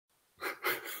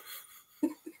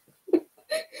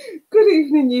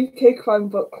evening, UK Crime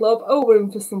Book Club. Oh, we're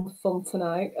in for some fun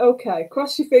tonight. Okay,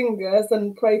 cross your fingers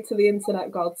and pray to the internet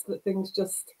gods that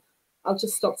I'll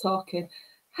just stop talking.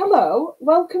 Hello,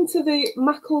 welcome to the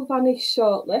McIlvanney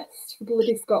shortlist for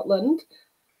Bloody Scotland.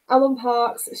 Alan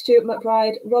Parks, Stuart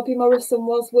MacBride, Robbie Morrison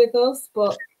was with us,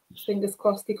 but fingers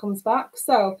crossed he comes back.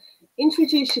 So,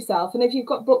 introduce yourself, and if you've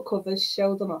got book covers,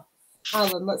 show them off.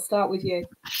 Alan, let's start with you.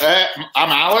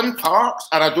 I'm Alan Parks,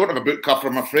 and I don't have a book cover,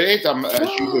 I'm afraid. I'm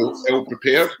ill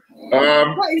prepared.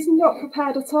 That is not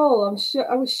prepared at all.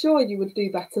 I was sure you would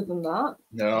do better than that.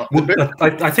 No. Well,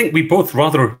 I think we both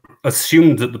rather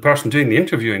assumed that the person doing the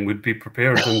interviewing would be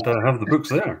prepared and have the books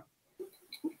there.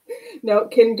 No,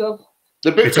 Kindle.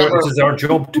 The book cover, it is our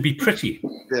job to be pretty.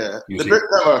 Yeah. The book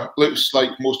cover looks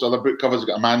like most other book covers. It's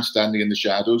got a man standing in the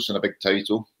shadows and a big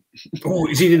title. Oh,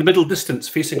 is he in the middle distance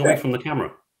facing away from the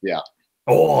camera? Yeah.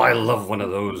 Oh, I love one of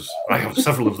those. I have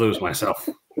several of those myself.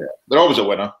 Yeah. They're always a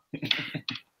winner.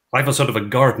 I have a sort of a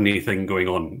gardeny thing going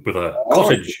on with a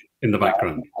cottage in the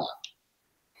background.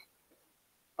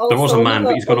 Also, there was a man,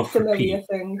 but he's gone off for pee.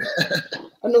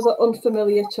 Another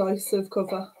unfamiliar choice of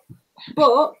cover.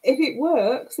 But if it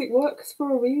works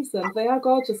for a reason. They are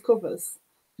gorgeous covers.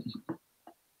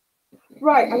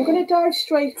 Right, I'm going to dive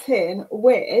straight in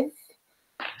with,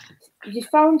 you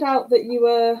found out that you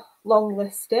were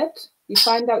longlisted, you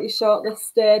find out you're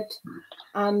shortlisted,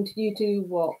 and you do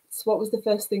what? What was the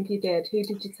first thing you did? Who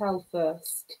did you tell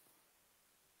first?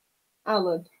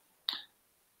 Alan?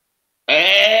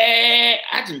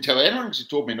 I didn't tell anyone because he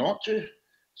told me not to.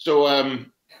 So,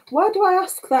 why do I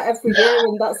ask that every year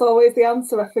and that's always the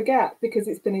answer I forget because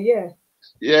it's been a year?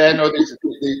 Yeah, no,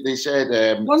 they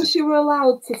said... once you were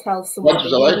allowed to tell someone, once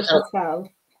was allowed to tell.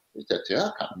 He said, yeah,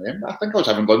 I can't remember. I think I was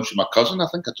having lunch with my cousin. I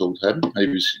think I told him. He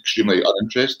was extremely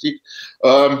uninterested.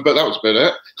 But that was about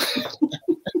it.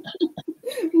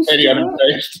 Very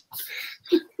uninterested.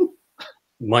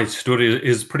 My story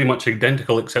is pretty much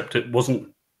identical, except it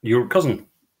wasn't your cousin.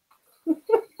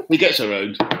 He gets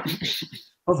around.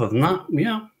 Other than that,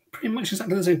 yeah, pretty much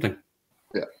exactly the same thing.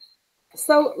 Yeah.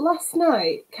 So last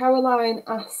night, Caroline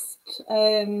asked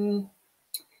the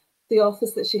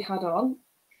authors that she had on,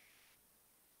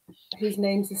 whose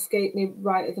names escape me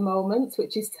right at the moment,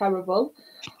 which is terrible.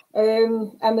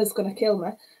 Emma's going to kill me.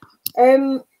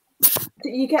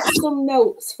 You get some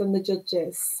notes from the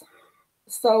judges.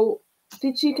 So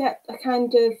did you get a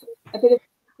bit of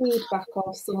feedback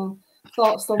or some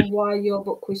thoughts on why your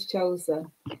book was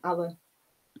chosen, Alan?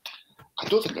 I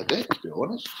don't think I did, to be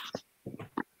honest.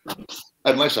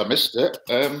 Unless I missed it.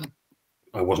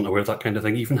 I wasn't aware that kind of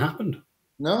thing even happened.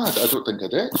 No, I don't think I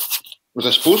did. Was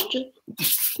I supposed to?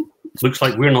 Looks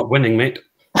like we're not winning, mate.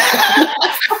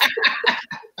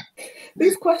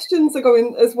 These questions are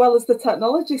going as well as the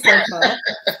technology so far.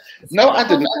 No, I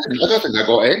didn't. I don't think I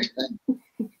got anything.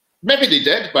 Maybe they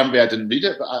did. Maybe I didn't read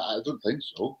it, but I don't think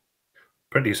so.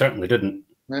 Pretty certainly didn't.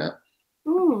 Yeah.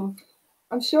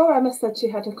 I'm sure Emma said she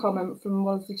had a comment from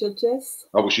one of the judges.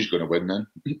 Oh, well, she's going to win then.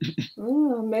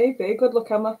 Maybe. Good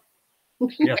luck, Emma.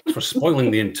 Yeah, for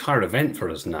spoiling the entire event for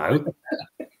us now.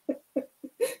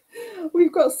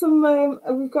 We've got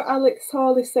Alex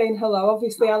Hawley saying hello.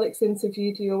 Obviously, Alex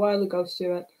interviewed you a while ago,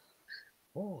 Stuart.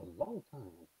 Oh, a long time.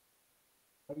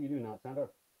 How do you do now, Sandra?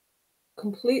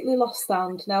 Completely lost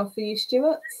sound now for you,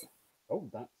 Stuart. Oh,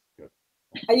 that's good.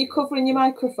 Are you covering your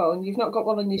microphone? You've not got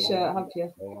one on your shirt, have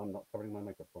you? No, I'm not covering my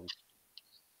microphone.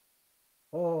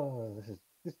 Oh,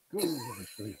 this goes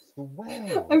so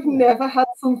well. I've never had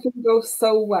something go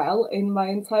so well in my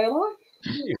entire life.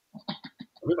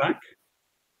 We're back.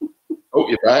 Oh,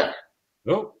 you're back.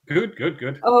 Oh,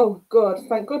 good. Oh, good.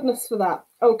 Thank goodness for that.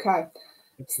 Okay.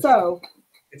 So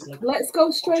let's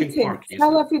go straight in.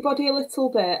 Tell everybody a little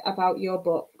bit about your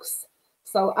books.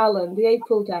 So, Alan, The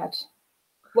April Dead.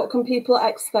 What can people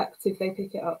expect if they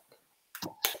pick it up?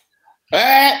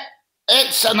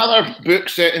 It's another book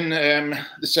set in the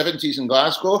 70s in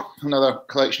Glasgow, another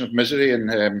collection of misery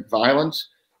and violence.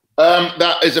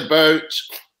 That is about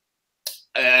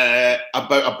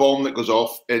a bomb that goes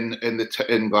off in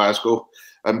Glasgow,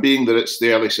 and being that it's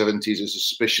the early 70s, there's a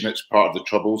suspicion it's part of the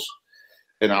Troubles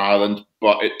in Ireland,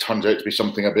 but it turns out to be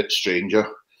something a bit stranger.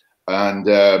 And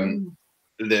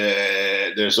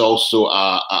there's also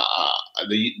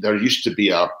there used to be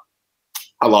a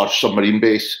large submarine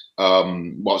base,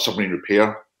 submarine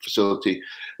repair facility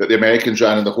that the Americans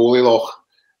ran in the Holy Loch,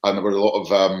 and there were a lot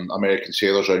of American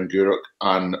sailors around Europe,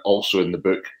 and also in the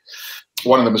book.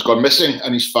 One of them has gone missing,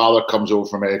 and his father comes over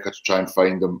from America to try and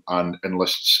find him and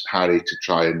enlists Harry to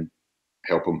try and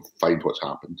help him find what's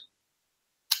happened.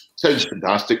 Sounds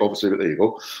fantastic, obviously, but there you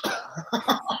go.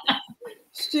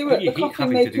 Stuart, the Coffee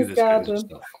Maker's Garden.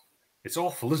 It's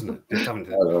awful, isn't it? Just having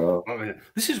to. I I mean,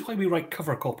 this is why we write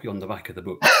cover copy on the back of the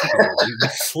book. You know, we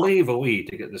slave away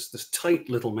to get this tight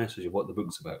little message of what the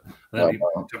book's about. And then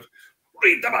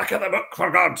read the back of the book, for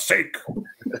God's sake.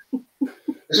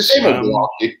 It's the same old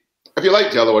malarkey. If you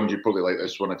liked the other one, you'd probably like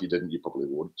this one. If you didn't, you probably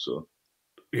won't. So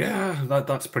yeah,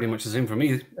 that's pretty much the same for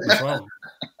me as well.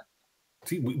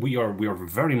 See, we are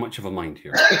very much of a mind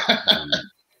here.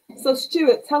 So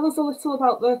Stuart, tell us a little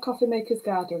about the Coffee Maker's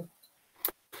Garden.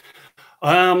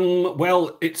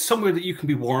 Well, it's somewhere that you can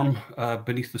be warm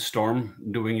beneath the storm,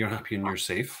 knowing you're happy and you're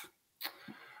safe.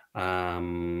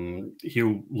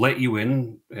 He'll let you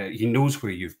in. He knows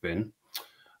where you've been.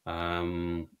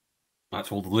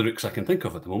 That's all the lyrics I can think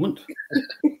of at the moment.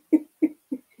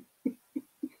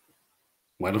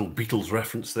 My little Beatles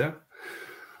reference there.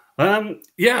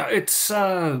 Yeah, it's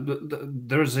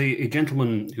there's a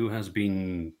gentleman who has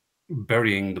been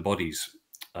burying the bodies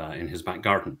in his back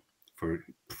garden for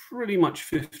pretty much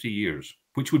 50 years,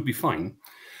 which would be fine,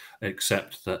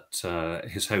 except that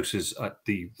his house is at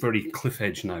the very cliff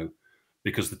edge now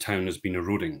because the town has been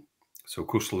eroding. So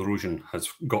coastal erosion has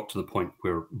got to the point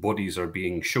where bodies are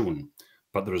being shown,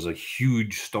 but there is a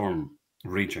huge storm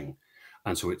raging.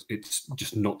 And so it's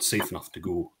just not safe enough to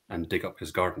go and dig up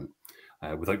his garden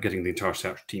without getting the entire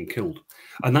search team killed.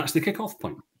 And that's the kickoff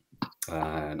point.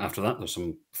 And after that, there's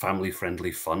some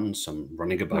family-friendly fun, some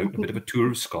running about, a bit of a tour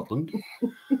of Scotland.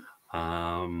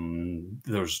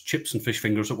 There's chips and fish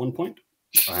fingers at one point,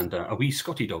 and a wee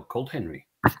Scotty dog called Henry.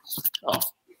 Oh.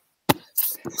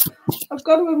 I've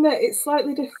got to admit, it's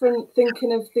slightly different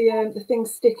thinking of the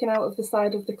things sticking out of the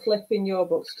side of the cliff in your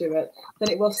book, Stuart, than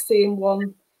it was seeing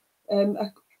one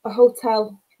a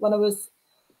hotel when I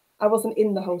wasn't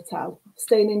in the hotel,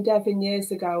 staying in Devon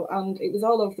years ago, and it was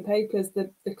all over the papers.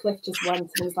 The cliff just went, and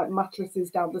there was like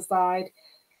mattresses down the side.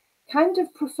 Kind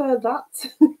of prefer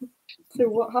that to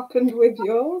what happened with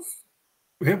yours.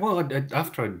 Yeah, well,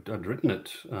 after I'd written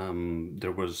it,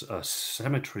 there was a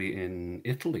cemetery in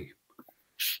Italy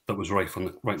that was right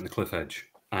in the cliff edge,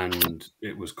 and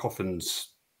it was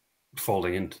coffins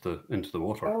falling into the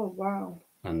water. Oh wow!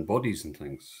 And bodies and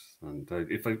things. And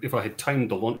if I had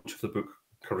timed the launch of the book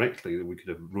correctly, we could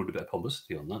have wrote a bit of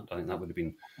publicity on that. I think that would have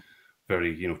been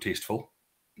very, tasteful.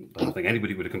 I don't think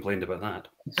anybody would have complained about that.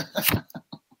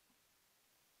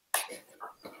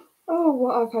 Oh,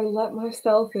 what have I let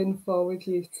myself in for with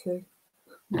you two?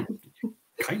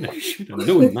 Kind of should have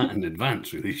known that in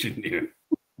advance, really, shouldn't you?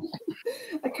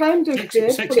 I kind of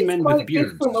did, but it's quite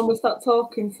different when we start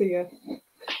talking to you.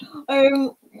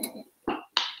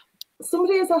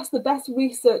 Somebody has asked the best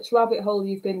research rabbit hole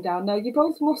you've been down. Now, you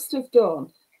both must have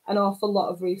done an awful lot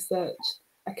of research.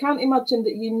 I can't imagine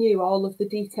that you knew all of the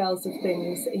details of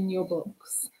things in your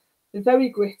books. They're very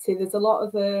gritty. There's a lot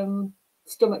of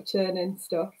stomach churning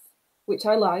stuff, which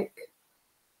I like,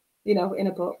 in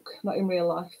a book, not in real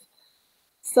life.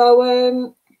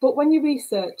 So, but when you're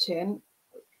researching,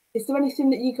 is there anything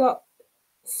that you got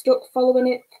stuck following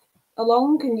it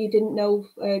along and you didn't know,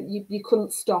 you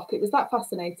couldn't stop? It was that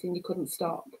fascinating, you couldn't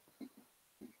stop.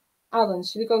 Alan,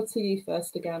 should we go to you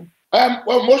first again?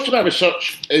 Well, most of my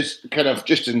research is kind of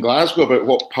just in Glasgow about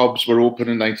what pubs were open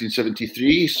in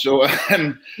 1973. So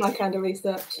my kind of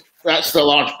research. That's the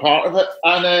large part of it,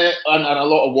 and a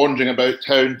lot of wandering about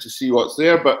town to see what's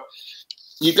there. But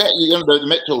the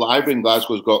Mitchell Library in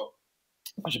Glasgow's got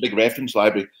a big reference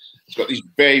library. It's got these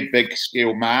very big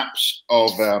scale maps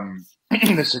of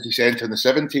the city centre in the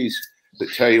 70s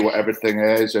that tell you what everything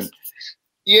is, and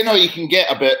you can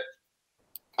get a bit.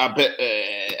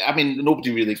 I mean,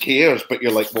 nobody really cares, but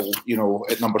you're like, well,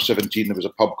 at number 17 there was a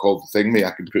pub called the Thingy. I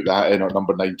can put that in. Or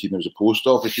number 19 there was a post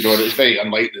office. And it's very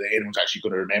unlikely that anyone's actually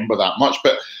going to remember that much.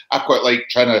 But I quite like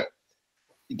trying to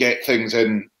get things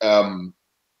in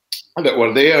that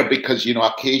were there because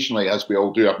occasionally, as we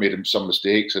all do, I've made some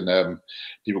mistakes, and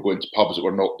people go into pubs that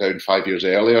were knocked down 5 years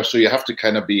earlier. So you have to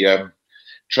kind of be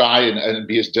try and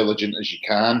be as diligent as you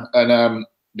can. And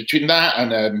between that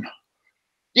and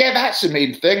yeah, that's the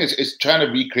main thing is trying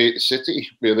to recreate the city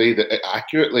really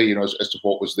accurately, as to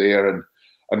what was there and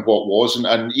what wasn't.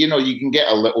 And you can get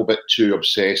a little bit too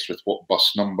obsessed with what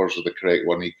bus numbers are the correct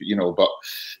one, but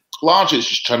largely it's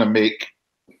just trying to make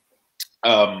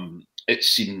it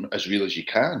seem as real as you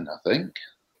can, I think.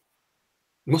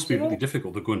 It must be really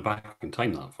difficult to going back in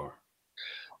time that far.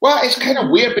 Well, it's kind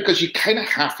of weird because you kind of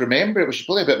half remember it, which is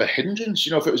probably a bit of a hindrance.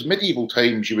 If it was medieval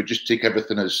times, you would just take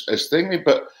everything as thingy,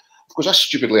 but of course, I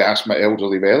stupidly asked my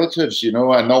elderly relatives, and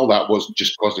all that was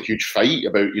just caused a huge fight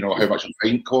about, how much a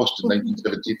pint cost in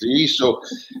 1973. So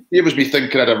it was me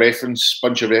thinking I had a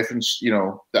bunch of reference,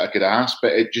 that I could ask,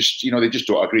 but it just, they just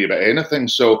don't agree about anything.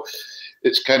 So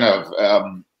it's kind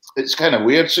of, it's kind of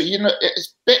weird. So, you know,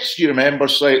 it's bits you remember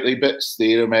slightly, bits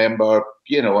they remember,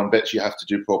 you know, and bits you have to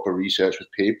do proper research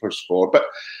with papers for. But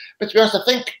to be honest, I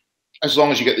think as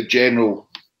long as you get the general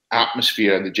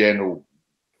atmosphere and the general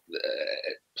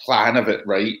plan of it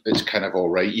right, it's kind of all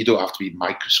right. You don't have to be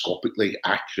microscopically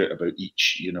accurate about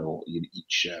each, you know,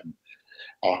 each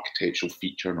architectural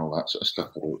feature and all that sort of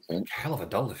stuff, I don't think. Hell of a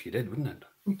dull if you did, wouldn't it?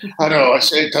 I know,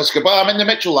 it does go. But I'm in the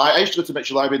Mitchell Library. I used to go to the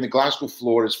Mitchell Library, and the Glasgow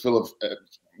floor is full of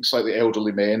slightly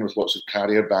elderly men with lots of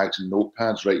carrier bags and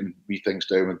notepads writing wee things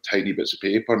down with tiny bits of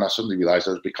paper, and I suddenly realised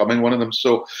I was becoming one of them.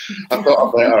 So I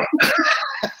thought I'd better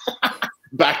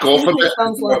back off a bit.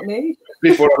 Sounds like me.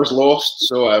 Before I was lost.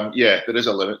 So yeah, there is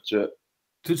a limit to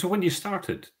it. So when you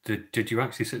started, did you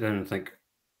actually sit down and think,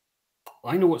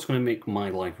 I know what's going to make my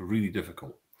life really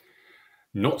difficult?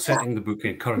 Not setting the book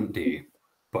in current day,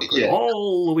 but going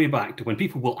all the way back to when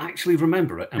people will actually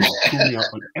remember it and will pull me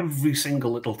up on every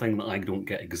single little thing that I don't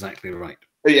get exactly right.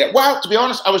 Yeah, well, to be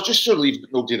honest, I was just so relieved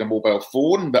that nobody had a mobile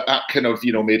phone, that kind of,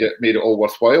 you know, made it all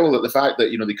worthwhile. That the fact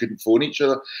that, you know, they couldn't phone each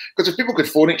other, because if people could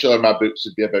phone each other, my books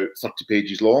would be about 30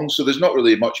 pages long, so there's not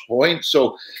really much point.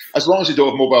 So as long as they don't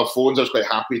have mobile phones, I was quite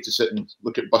happy to sit and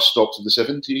look at bus stops of the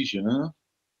 70s, you know.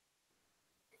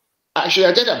 Actually,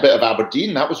 I did a bit of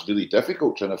Aberdeen. That was really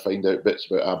difficult, trying to find out bits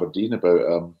about Aberdeen,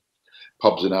 about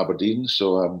pubs in Aberdeen.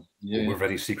 So yeah, we're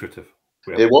very secretive.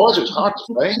 It was hard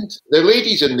to find. The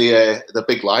ladies in the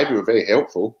big library were very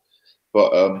helpful,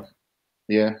 but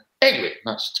yeah. Anyway,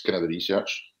 that's kind of the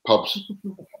research. Pubs.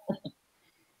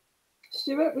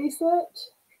 Stuart, research?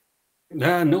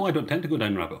 No, I don't tend to go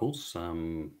down rabbit holes.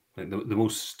 The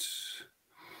most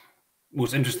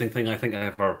interesting thing I think I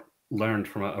ever learned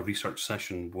from a research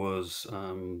session was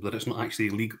that it's not actually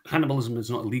illegal. Cannibalism is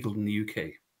not illegal in the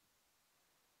UK.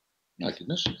 My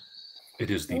goodness. It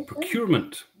is the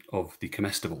procurement of the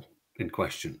comestible in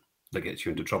question that gets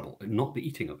you into trouble, not the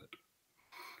eating of it.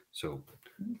 So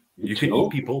you can eat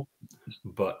people,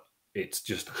 but it's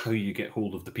just how you get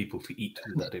hold of the people to eat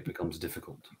that it becomes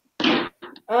difficult. And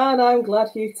I'm glad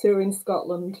you two are in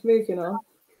Scotland. Moving on.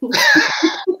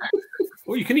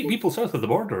 Well, you can eat people south of the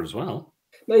border as well.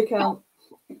 No, you can't.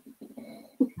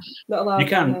 Not allowed.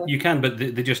 You can, but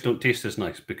they just don't taste as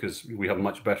nice because we have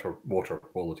much better water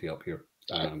quality up here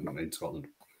in Scotland.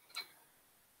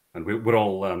 And we're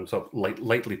all sort of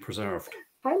lightly preserved.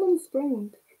 Highland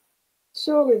Spring.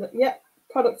 Surely,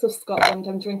 product of Scotland.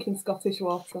 I'm drinking Scottish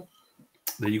water.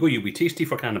 There you go. You'll be tasty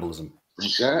for cannibalism.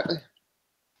 Exactly.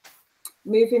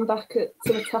 Moving back to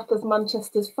the top of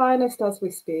Manchester's finest as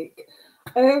we speak.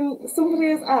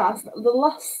 Somebody has asked, the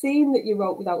last scene that you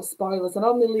wrote without spoilers, and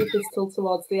I'll only leave this till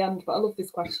towards the end, but I love this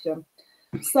question.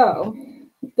 So,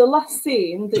 the last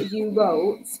scene that you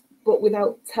wrote, but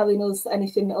without telling us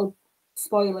anything that'll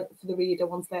spoil it for the reader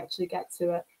once they actually get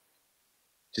to it.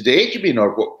 Today, you mean,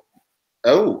 or what?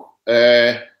 Oh,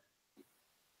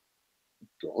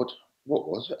 God, what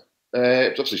was it?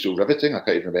 It was actually so riveting, I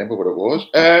can't even remember what it was.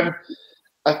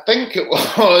 I think it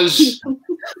was...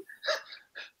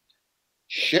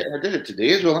 Shit, I did it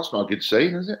today as well. That's not a good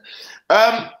sign, is it?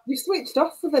 You switched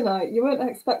off for the night. You weren't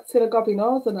expecting a gobby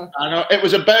northerner. I know. It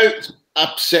was about a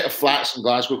set of flats in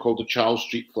Glasgow called the Charles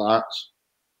Street Flats,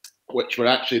 which were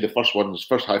actually the first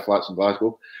high flats in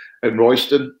Glasgow, in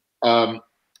Royston. And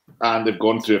they've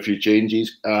gone through a few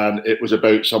changes. And it was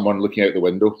about someone looking out the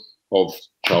window of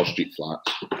Charles Street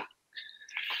Flats.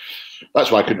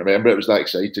 That's why I couldn't remember. It was that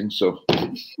exciting. So,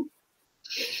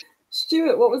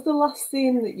 Stuart, what was the last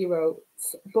scene that you wrote,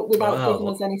 but without giving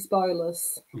us any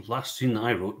spoilers? The last scene that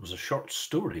I wrote was a short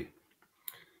story,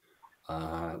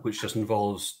 which just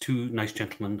involves two nice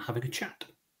gentlemen having a chat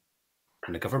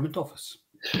in a government office.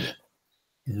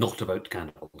 Not about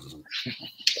cannibalism.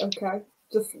 Okay,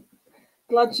 just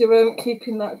glad you weren't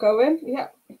keeping that going. Yeah,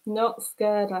 not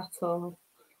scared at all.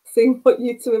 Seeing what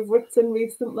you two have written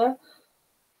recently,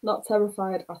 not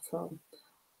terrified at all.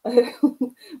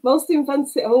 Most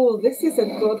inventive. Oh, this is a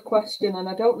good question, and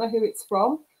I don't know who it's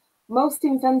from. Most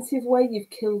inventive way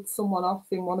you've killed someone off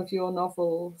in one of your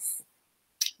novels.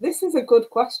 This is a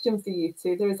good question for you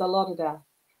two. There is a lot of death.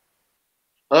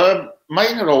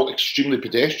 Mine are all extremely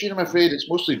pedestrian, I'm afraid. It's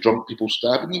mostly drunk people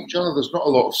stabbing each other. There's not a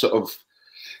lot of sort of,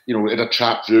 you know, in a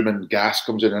trapped room and gas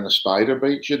comes in and a spider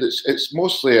bites you. It's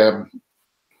mostly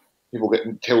people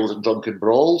getting killed in drunken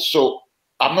brawls. So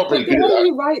I'm not very good at that. The way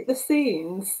you write the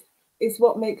scenes is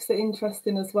what makes it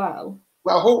interesting as well.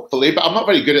 Well, hopefully, but I'm not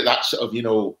very good at that sort of, you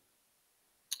know,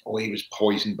 oh, he was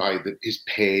poisoned by his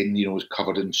pen, you know, was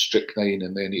covered in strychnine,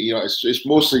 and then, you know, it's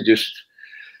mostly just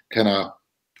kind of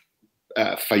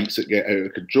fights that get out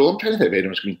of control. I'm trying to think if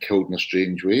anyone's been killed in a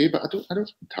strange way, but I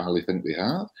don't entirely think they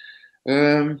have.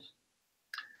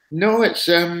 No, it's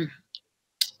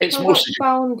How mostly.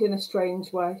 Found in a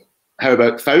Strange Way? How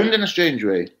about Found in a Strange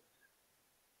Way?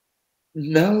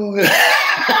 No.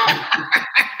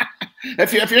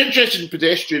 If you're interested in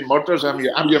pedestrian murders, I'm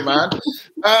your man.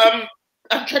 I'm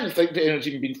trying to think that anyone's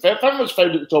even been found. Found was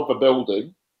found at the top of a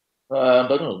building, but I'm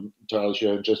not entirely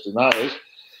sure how interesting that is.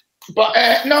 But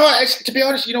no, to be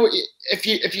honest, you know, if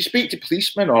you speak to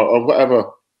policemen or whatever,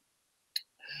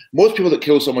 most people that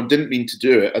kill someone didn't mean to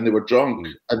do it, and they were drunk,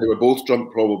 and they were both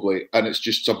drunk probably, and it's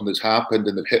just something that's happened,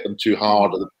 and they've hit them too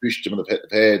hard, or they've pushed them and they've hit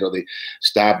the head, or they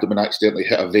stabbed them and accidentally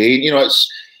hit a vein. You know,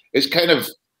 it's kind of,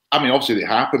 I mean, obviously they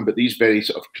happen, but these very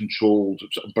sort of controlled,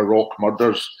 sort of baroque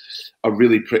murders are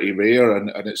really pretty rare,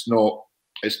 and it's not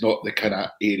the kind of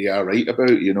area I write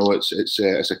about. You know, it's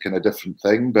a kind of different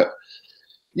thing, but.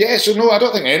 Yeah, so no, I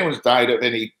don't think anyone's died in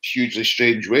any hugely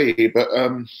strange way, but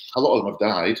a lot of them have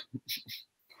died.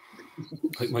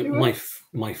 Like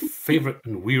my favorite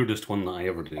and weirdest one that I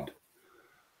ever did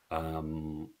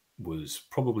was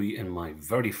probably in my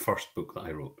very first book that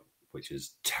I wrote, which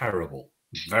is terrible,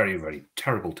 very, very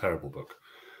terrible book.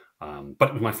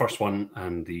 But it was my first one,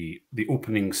 and the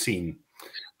opening scene,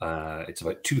 it's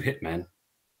about two hitmen,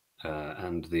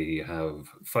 and they have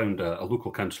found a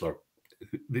local councillor.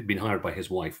 They've been hired by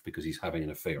his wife because he's having an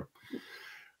affair.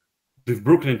 They've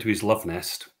broken into his love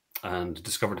nest and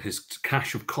discovered his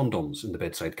cache of condoms in the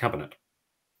bedside cabinet,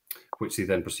 which they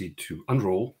then proceed to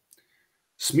unroll,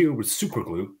 smear with super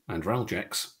glue and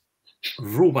Ralgex,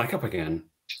 roll back up again,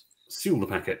 seal the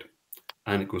packet,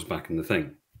 and it goes back in the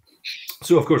thing.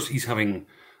 So, of course, he's having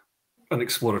an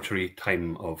exploratory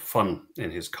time of fun in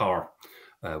his car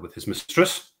with his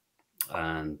mistress,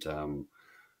 and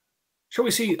shall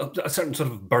we see, a certain sort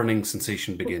of burning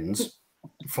sensation begins,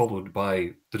 followed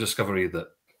by the discovery that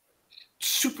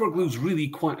super glue is really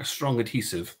quite a strong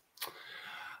adhesive.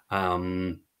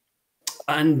 And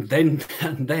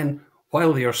then,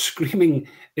 while they are screaming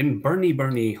in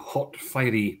burny, hot,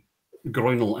 fiery,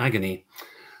 groinal agony,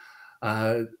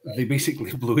 they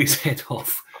basically blow his head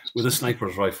off with a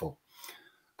sniper's rifle.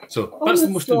 So that's the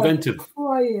most inventive,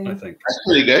 I think. That's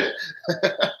pretty good.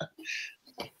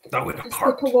 That would have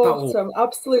hurt. I'm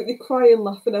absolutely crying,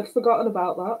 laughing. I'd forgotten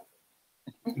about that.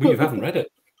 Well, you haven't read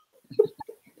it.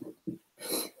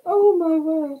 Oh my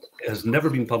word! It has never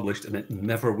been published, and it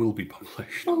never will be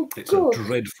published. Oh, it's a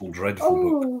dreadful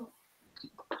book.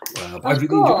 I've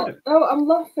really enjoyed it. Oh, I'm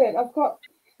laughing. I've got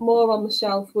more on the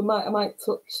shelf. I might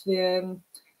touch the.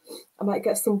 I might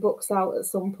get some books out at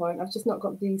some point. I've just not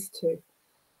got these two.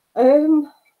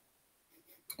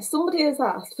 Somebody has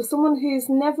asked, for someone who's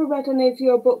never read any of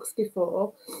your books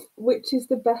before, which is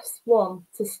the best one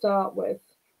to start with?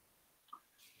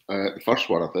 The first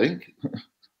one, I think.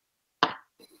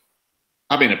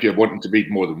 I mean, if you're wanting to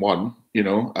read more than one, you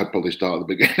know, I'd probably start at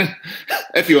the beginning.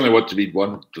 If you only want to read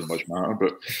one, it doesn't much matter.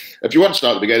 But if you want to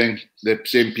start at the beginning, the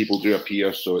same people do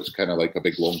appear, so it's kind of like a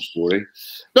big long story.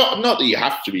 Not that you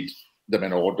have to read them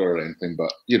in order or anything,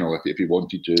 but, you know, if you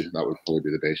wanted to, that would probably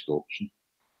be the best option.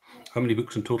 How many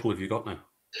books in total have you got now?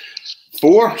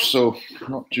 4, so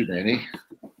not too many.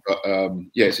 But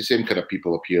yeah, it's the same kind of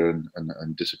people appear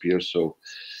and disappear, so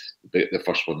the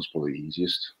first one's probably the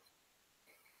easiest.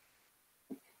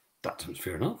 That sounds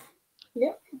fair enough.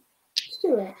 Yeah,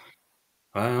 Stuart.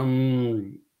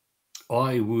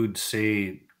 I would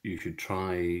say you should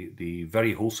try The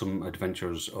Very Wholesome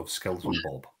Adventures of Skeleton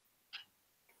Bob,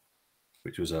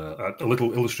 which was a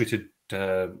little illustrated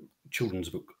children's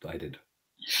book that I did.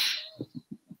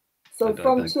 So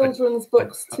from children's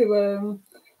books to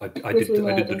I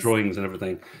did the drawings and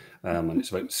everything, and it's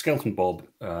about Skeleton Bob,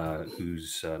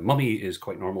 whose mummy is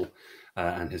quite normal,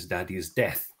 and his daddy is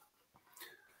Death,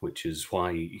 which is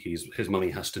why his mummy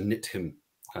has to knit him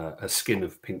a skin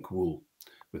of pink wool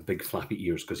with big flappy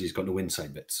ears because he's got no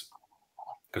inside bits,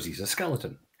 because he's a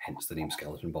skeleton, hence the name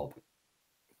Skeleton Bob.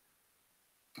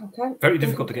 Okay. Very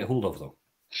difficult to get hold of, though.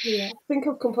 Yeah, I think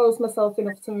I've composed myself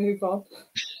enough to move on.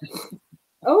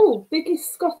 Oh,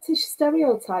 biggest Scottish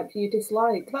stereotype you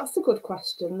dislike? That's a good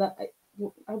question. That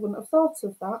I wouldn't have thought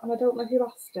of that, and I don't know who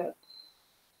asked it.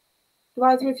 Do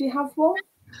either of you have one?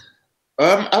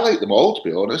 I like them all, to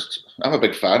be honest. I'm a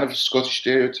big fan of Scottish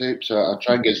stereotypes. I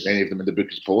try and get as many of them in the book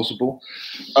as possible.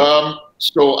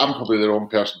 So I'm probably the wrong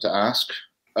person to ask,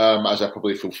 as I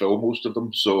probably fulfil most of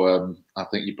them. So I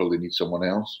think you probably need someone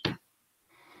else.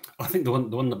 I think the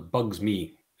one that bugs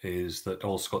me is that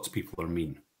all Scots people are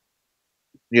mean.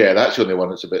 Yeah, that's the only one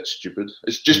that's a bit stupid.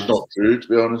 It's just not true, to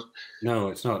be honest. No,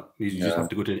 it's not. You just have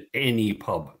to go to any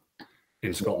pub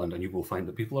in Scotland and you will find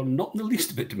that people are not in the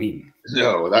least bit mean.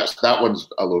 No, that one's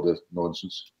a load of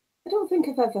nonsense. I don't think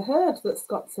I've ever heard that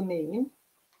Scots are mean.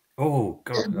 Oh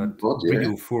God, God, yeah.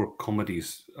 Radio 4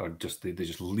 comedies are just they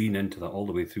just lean into that all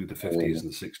the way through the 50s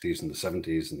and the 60s and the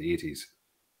 70s and the 80s.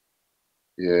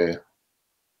 Yeah.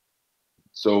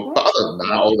 So, but other than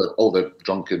that, all the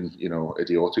drunken, you know,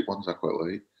 idiotic ones I quite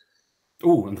like.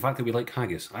 Oh, and the fact that we like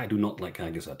haggis. I do not like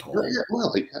haggis at all. Yeah, well,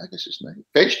 I like haggis. It's nice.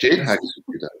 Vegetarian haggis is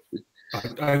good, actually.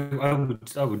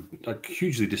 I'd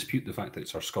hugely dispute the fact that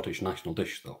it's our Scottish national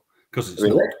dish, though, because it's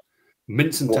Really? not.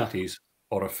 Mince and tatties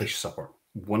or a fish supper.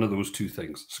 One of those two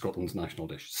things, Scotland's national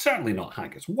dish. Certainly not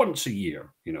haggis. Once a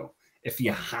year, you know, if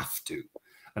you have to,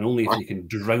 and only if you can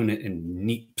drown it in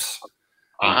neeps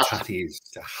and tatties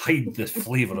to hide the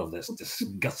flavour of this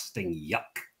disgusting yuck.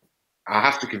 I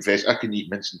have to confess, I can eat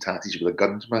mince and tatties with a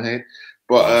gun to my head,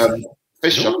 but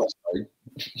fish supper's fine.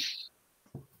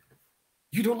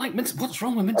 You don't like mince? What's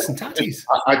wrong with mince and tatties?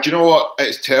 Do you know what?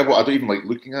 It's terrible. I don't even like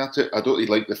looking at it. I don't really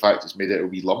like the fact it's made out of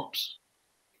wee lumps.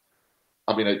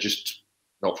 I mean, it just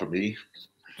not for me.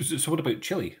 So what about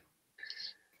chili?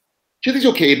 Chili's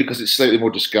okay because it's slightly more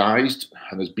disguised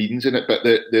and there's beans in it, but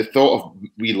the thought of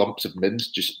wee lumps of mince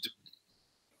just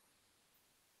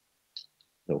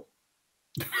no.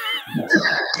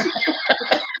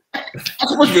 I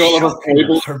suppose we all have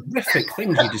horrific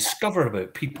things you discover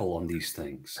about people on these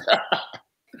things.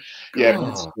 Yeah,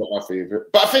 that's not my favourite.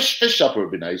 But a fish supper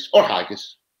would be nice, or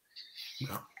haggis.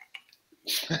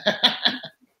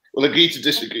 We'll agree to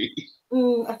disagree.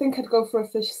 I think I'd go for a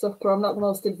fish supper. I'm not the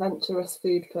most adventurous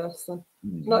food person.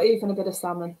 Not even a bit of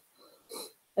salmon.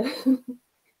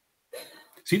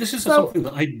 See, this is something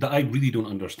that I really don't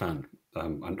understand,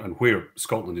 and where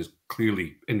Scotland is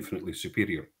clearly infinitely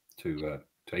superior to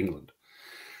England,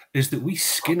 is that we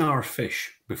skin our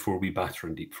fish before we batter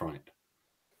and deep fry it.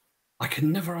 I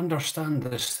can never understand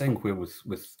this thing where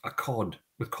with cod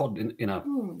in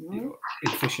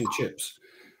fish and chips,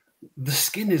 the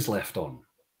skin is left on,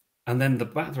 and then the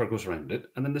batter goes around it,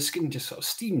 and then the skin just sort of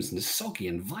steams and is soggy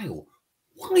and vile.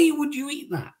 Why would you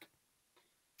eat that?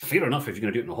 Fair enough if you're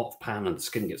going to do it in a hot pan and the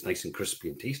skin gets nice and crispy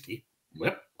and tasty.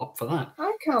 Well, up for that.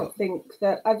 I can't think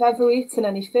that I've ever eaten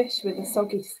any fish with a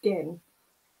soggy skin.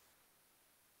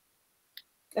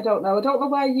 I don't know. I don't know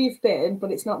where you've been,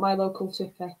 but it's not my local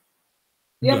chippy.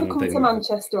 You ever come to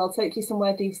Manchester, I'll take you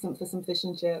somewhere decent for some fish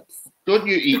and chips. Don't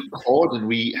you eat cod and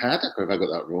we eat haddock, or have I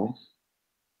got that wrong?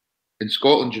 In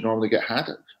Scotland, you normally get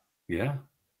haddock. Yeah.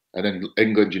 And in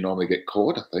England, you normally get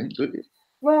cod, I think, don't you?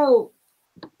 Well,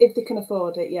 if they can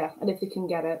afford it, yeah, and if they can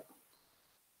get it.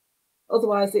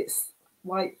 Otherwise, it's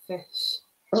white fish.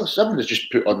 Well, someone has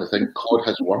just put on the thing, cod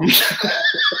has worms.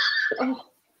 Oh.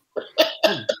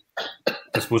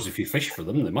 I suppose if you fish for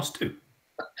them, they must do.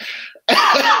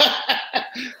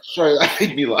 Sorry, that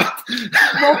made me laugh.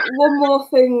 One more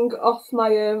thing off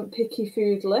my picky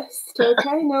food list,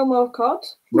 okay? No more cod.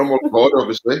 No more cod,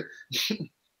 obviously.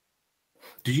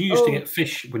 Did you used to get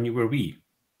fish when you were wee?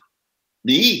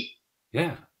 Me?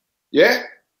 Yeah. Yeah?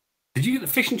 Did you get the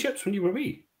fish and chips when you were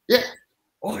wee? Yeah.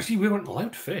 Oh, see, we weren't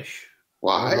allowed fish.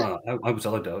 Why? I was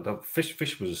allowed.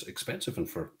 Fish was expensive and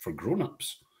for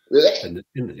grown-ups. Really?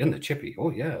 In the chippy. Oh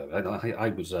yeah, I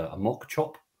was a mock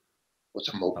chop. What's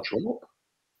a mock chop?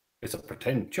 It's a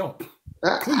pretend chop.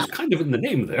 Clue's kind of in the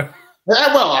name there.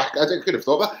 Yeah, well, I could have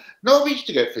thought that. No, we used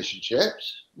to get fish and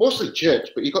chips. Mostly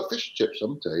chips, but you got fish and chips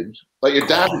sometimes. Like your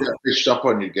dad would get fish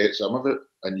supper and you get some of it,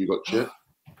 and you got chips.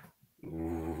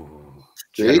 Ooh,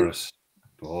 generous.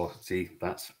 Oh, see,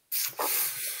 that's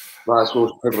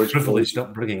Glasgow's privileged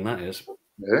upbringing, that is.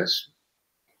 Yes.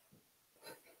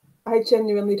 I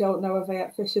genuinely don't know if I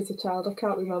ate fish as a child. I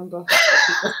can't remember.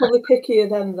 I was probably pickier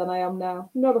then than I am now.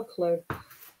 Not a clue.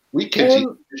 We kids eat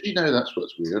fishy now, that's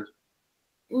what's weird.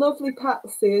 Lovely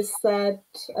Patsy has said,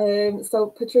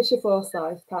 so Patricia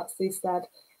Forsyth, Patsy said,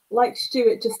 like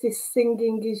Stuart, just his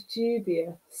singing is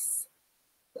dubious.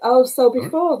 Oh, so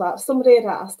before that, somebody had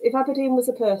asked, if Aberdeen was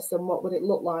a person, what would it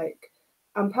look like?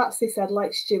 And Patsy said,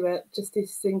 like Stuart, just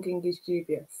his singing is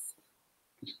dubious.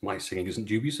 My singing isn't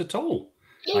dubious at all.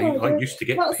 Yeah, I used to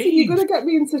get Patsy, paid. you're going to get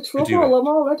me into trouble. I'm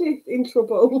already in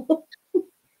trouble.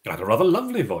 I had a rather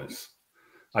lovely voice.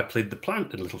 I played the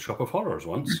plant in Little Shop of Horrors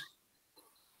once.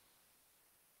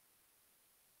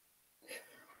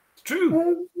 It's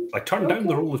true. I turned down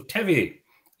the role of Tevi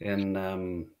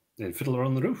in Fiddler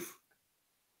on the Roof.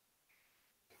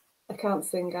 I can't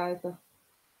sing either.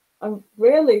 I'm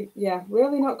really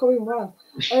not going well.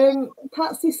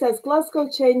 Patsy says, Glasgow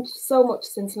changed so much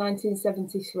since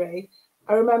 1973.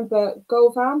 I remember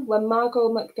Govan, when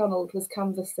Margot MacDonald was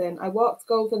canvassing. I walked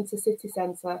Govan to city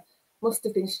centre. Must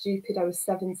have been stupid. I was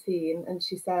 17. And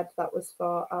she said that was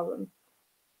for Aaron.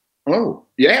 Oh,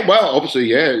 yeah. Well, obviously,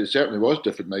 yeah, it certainly was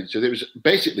different. So it was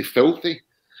basically filthy.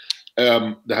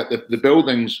 the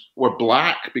buildings were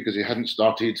black because they hadn't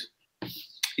started,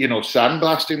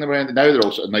 sandblasting them around. Now they're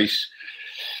all sort of nice,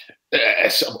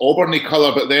 sort of auburny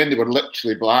colour, but then they were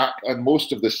literally black. And there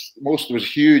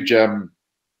was huge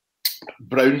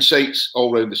brown sites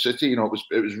all around the city. It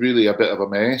was really a bit of a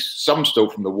mess. Some still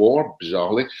from the war,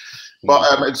 bizarrely.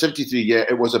 But in '73, yeah,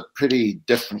 it was a pretty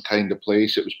different kind of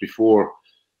place. It was before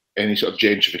any sort of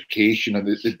gentrification, and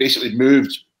they basically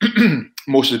moved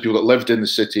most of the people that lived in the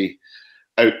city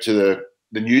out to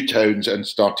the new towns and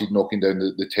started knocking down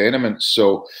the tenements.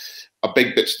 So a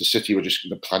big bits of the city were just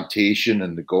the plantation,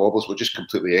 and the gobbles were just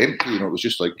completely empty. It was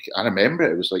just like, I remember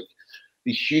it was like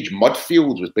these huge mud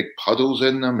fields with big puddles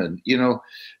in them, and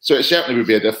so it certainly would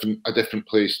be a different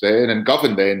place then. And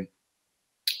Govan then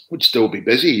would still be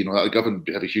busy. Govan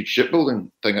had a huge shipbuilding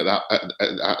thing at that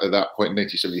point in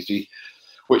 1973.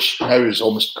 Which now is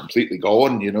almost completely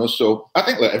gone, So I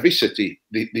think like every city,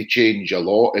 they change a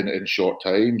lot in short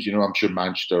times. I'm sure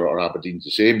Manchester or Aberdeen's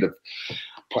the same.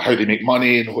 How they make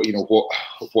money and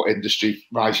what industry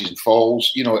rises and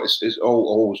falls. It's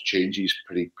always changes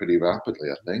pretty rapidly,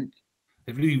 I think.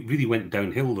 It really went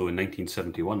downhill though in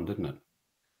 1971, didn't it?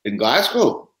 In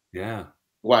Glasgow? Yeah.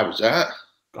 Why was that?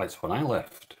 That's when I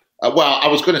left. Well, I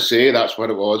was going to say that's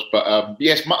what it was, but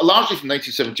yes, largely from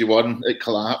 1971, it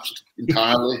collapsed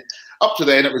entirely. Up to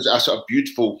then, it was a sort of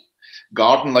beautiful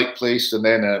garden-like place, and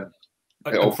then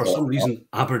and for some reason,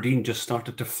 Aberdeen just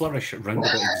started to flourish around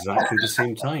about exactly the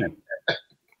same time.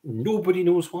 Nobody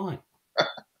knows why.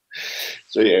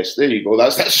 So yes, there you go.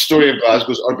 That's the story of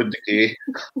Glasgow's urban decay.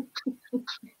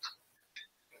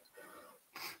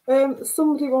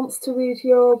 Somebody wants to read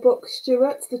your book,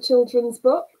 Stuart, the children's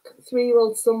book.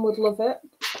 3-year-old son would love it.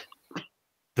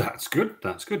 That's good.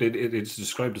 That's good. It's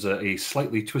described as a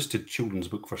slightly twisted children's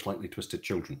book for slightly twisted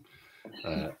children.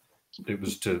 It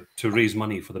was to raise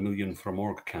money for the Million for a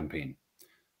Morgue campaign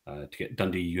to get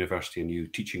Dundee University a new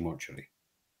teaching mortuary.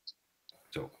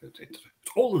 So it's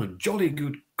all in a jolly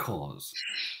good cause.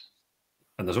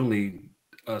 And there's only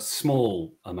a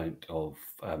small amount of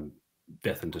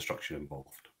death and destruction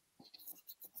involved.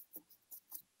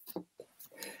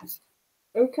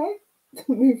 Okay,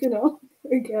 moving on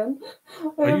again.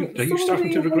 Are you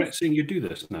starting to regret saying you do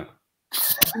this now?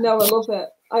 No, I love it.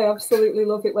 I absolutely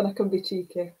love it when I can be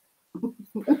cheeky.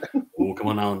 Oh, come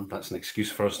on, Alan. That's an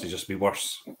excuse for us to just be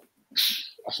worse.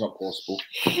 That's not possible.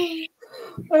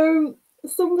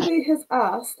 Somebody has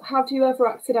asked, have you ever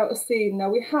acted out a scene? Now,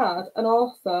 we had an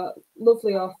author,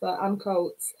 lovely author, Anne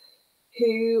Coates,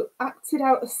 who acted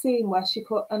out a scene where she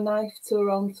put a knife to her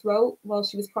own throat while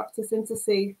she was practicing to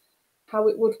see how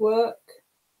it would work.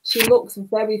 She looks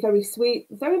very, very sweet,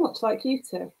 very much like you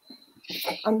two,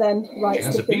 and then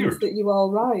writes the things that you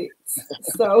all write.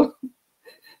 So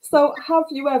have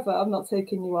you ever, I'm not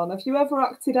taking you on, have you ever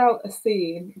acted out a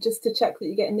scene just to check that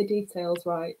you're getting the details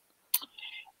right?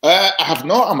 I have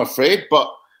not, I'm afraid, but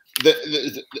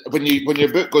when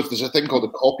your book goes, there's a thing called a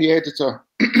copy editor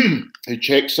who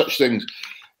checks such things.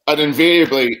 And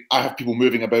invariably, I have people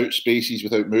moving about spaces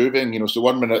without moving. So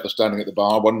 1 minute they're standing at the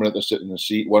bar, 1 minute they're sitting in a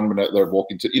seat, 1 minute they're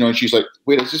walking to, and she's like,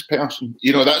 where is this person?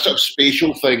 That sort of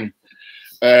spatial thing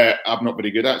I'm not very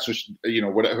good at. So,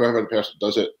 whoever the person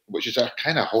does it, which is a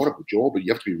kind of horrible job, but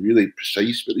you have to be really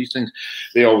precise with these things.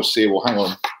 They always say, well, hang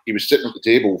on, he was sitting at the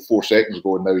table 4 seconds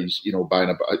ago and now he's, buying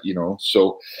a,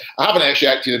 So I haven't actually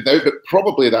acted it out, but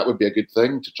probably that would be a good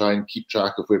thing to try and keep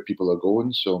track of where people are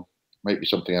going. So might be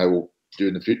something I will do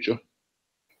in the future.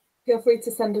 Feel free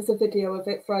to send us a video of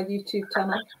it for our YouTube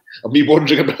channel. Of me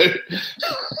wandering about.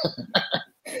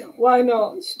 Why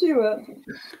not, Stuart?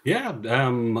 Yeah,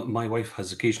 my wife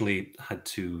has occasionally had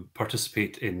to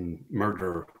participate in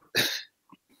murder,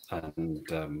 and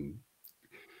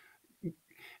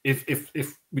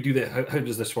if we do that, how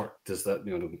does this work? Does that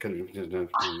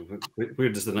where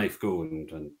does the knife go,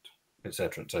 and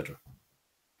etc. etc.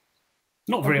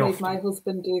 Not very often. My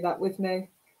husband do that with me.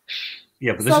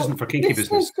 Yeah, but this isn't for kinky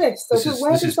business.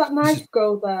 Where does that knife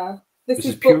go there? This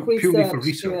is purely for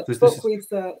research. Book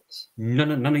research.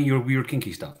 None of your weird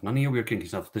kinky stuff. None of your weird kinky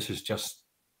stuff. This is just,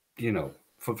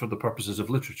 for the purposes of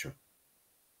literature.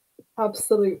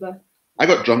 Absolutely. I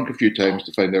got drunk a few times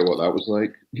to find out what that was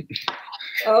like.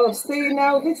 Oh, see,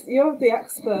 now you're the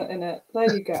expert in it.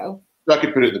 There you go. I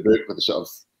could put it in the book with a sort of...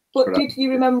 But did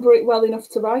you remember it well enough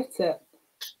to write it?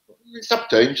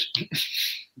 Sometimes.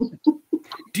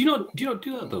 Do you not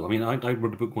do that though? I mean, I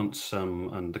wrote a book once,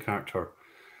 and the character,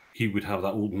 he would have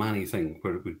that old manny thing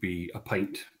where it would be a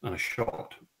pint and a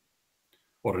shot,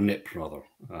 or a nip rather,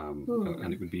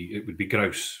 and it would be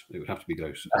grouse. It would have to be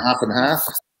grouse. A half and half.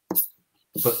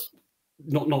 But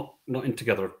not in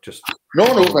together. Just no.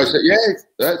 I said,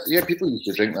 yeah. People used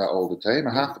to drink that all the time.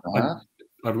 A half and a half.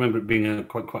 I remember it being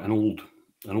quite an old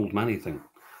manny thing.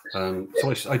 So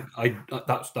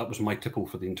that was my tipple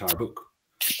for the entire book.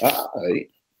 Right.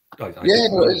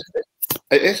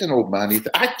 It is an old manny.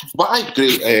 What a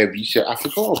great research. I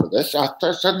forgot about this. I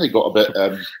suddenly got a bit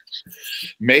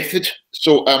method.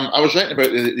 So I was writing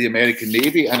about the American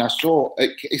Navy, and I saw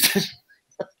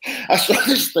I saw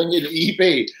this thing in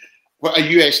eBay, a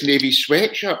US Navy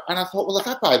sweatshirt, and I thought, well, if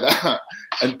I buy that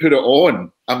and put it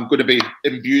on, I'm going to be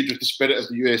imbued with the spirit of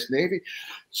the US Navy.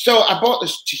 So I bought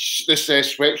this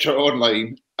sweatshirt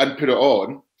online and put it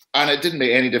on, and it didn't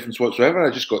make any difference whatsoever.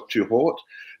 I just got too hot.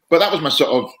 But that was my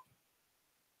sort of,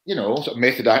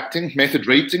 method acting, method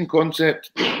writing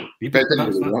concept.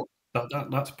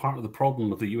 That's part of the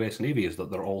problem of the US Navy, is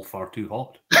that they're all far too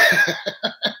hot.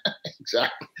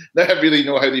 Exactly. They don't really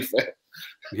know how they fit.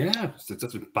 Yeah,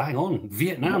 it's bang on.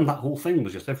 Vietnam, that whole thing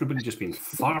was just everybody just being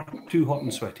far too hot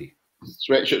and sweaty.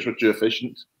 Sweatshirts were too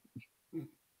efficient.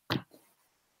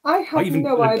 I have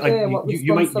no idea what response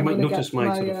you might I'm going to notice get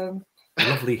my sort of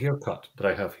lovely haircut that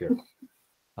I have here.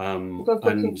 Both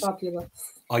looking fabulous.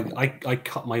 I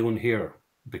cut my own hair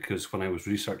because when I was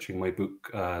researching my book,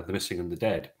 The Missing and the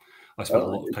Dead, I spent a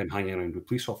lot of time hanging around with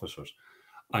police officers,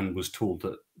 and was told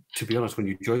that, to be honest, when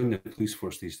you join the police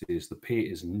force these days, the pay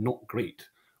is not great,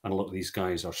 and a lot of these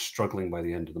guys are struggling by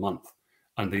the end of the month,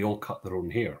 and they all cut their own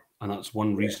hair. And that's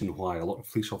one reason why a lot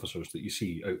of police officers that you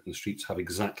see out in the streets have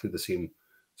exactly the same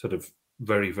sort of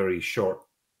very, very short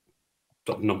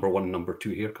sort of number 1, number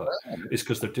 2 haircut, is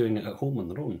because they're doing it at home on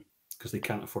their own, because they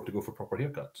can't afford to go for proper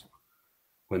haircuts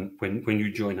when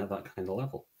you join at that kind of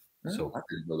level. So, I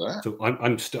didn't know that. So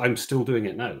I'm still doing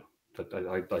it now.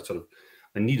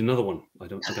 I need another one. I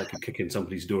don't think I could kick in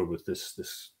somebody's door with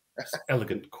this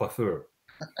elegant coiffure.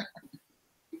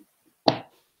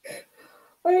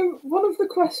 One of the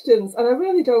questions, and I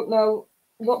really don't know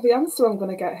what the answer I'm going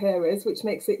to get here is, which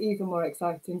makes it even more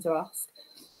exciting to ask.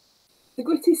 The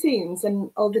gritty scenes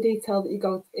and all the detail that you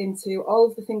go into, all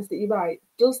of the things that you write,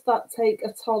 does that take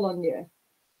a toll on you?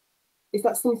 Is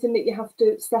that something that you have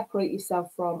to separate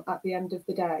yourself from at the end of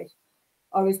the day?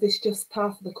 Or is this just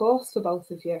part of the course for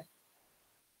both of you?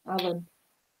 Alan?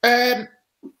 I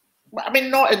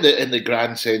mean, not in the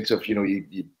grand sense of,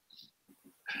 you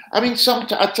I mean,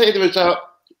 sometimes, I'd say there was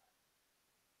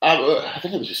I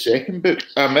think it was the second book.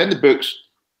 In the books,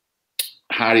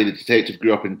 Harry the detective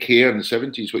grew up in Care in the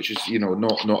 70s, which is,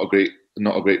 not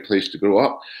a great place to grow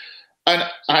up.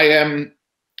 And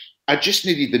I just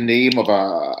needed the name of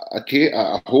a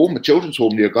home, a children's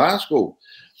home near Glasgow,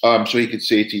 so he could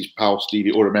say to his pal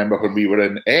Stevie, "Oh, remember when we were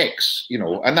in X?"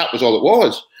 And that was all it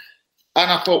was.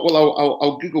 And I thought, well,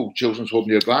 I'll Google children's home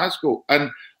near Glasgow,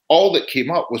 and all that came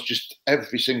up was just,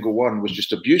 every single one was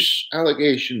just abuse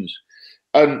allegations,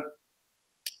 and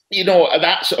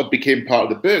that sort of became part of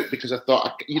the book, because I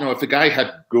thought, if the guy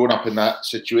had grown up in that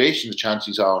situation, the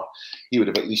chances are he would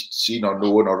have at least seen or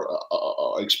known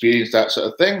or experienced that sort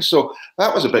of thing. So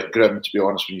that was a bit grim, to be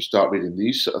honest, when you start reading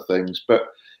these sort of things.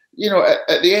 But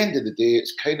at the end of the day,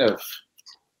 it's kind of,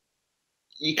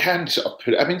 you can sort of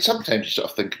put it, I mean, sometimes you sort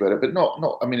of think about it, but not.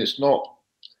 I mean, it's not.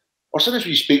 Or sometimes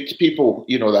when you speak to people,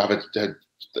 that have had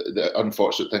the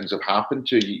unfortunate things have happened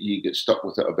to you, you get stuck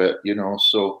with it a bit,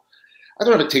 So I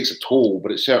don't know if it takes a toll,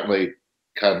 but it certainly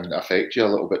can affect you a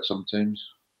little bit sometimes.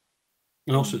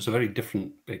 And also, it's a very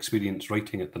different experience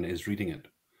writing it than it is reading it.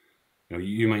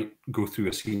 You might go through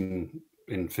a scene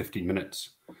in 15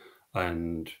 minutes,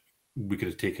 and we could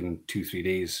have taken 2-3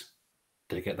 days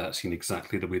to get that scene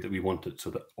exactly the way that we want it, so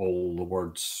that all the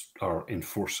words are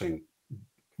enforcing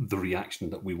the reaction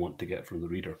that we want to get from the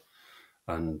reader,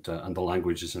 and the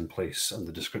language is in place, and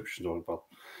the descriptions are, well,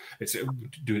 is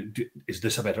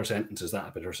this a better sentence? Is that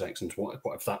a better sentence? What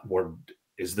if that word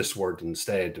is this word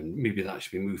instead, and maybe that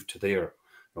should be moved to there?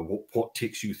 What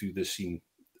takes you through this scene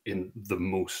in the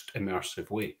most immersive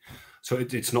way? So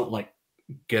it's not like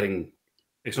getting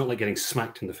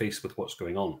smacked in the face with what's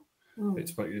going on.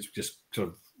 It's just sort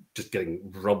of just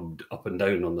getting rubbed up and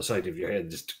down on the side of your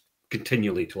head, just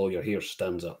continually till all your hair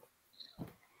stands up.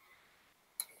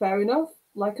 Fair enough.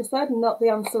 Like I said, not the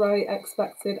answer I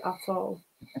expected at all.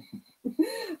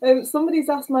 Somebody's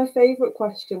asked my favourite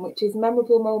question, which is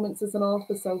memorable moments as an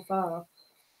author so far.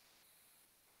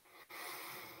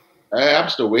 I'm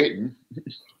still waiting.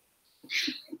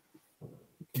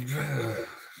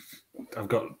 I've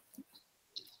got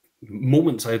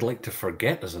moments I'd like to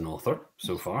forget as an author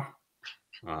so far.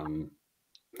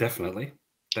 Definitely.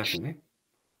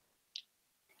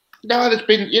 No, there's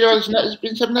been, there's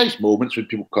been some nice moments when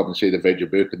people come and say they've read your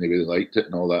book and they really liked it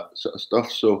and all that sort of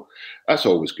stuff. So that's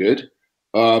always good.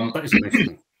 That is a nice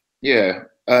thing. Yeah,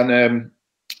 and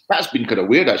that's been kind of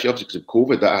weird actually. Obviously, because of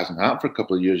COVID, that hasn't happened for a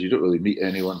couple of years. You don't really meet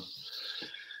anyone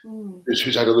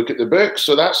who's had a look at the book.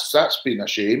 So that's been a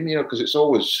shame, because it's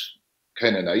always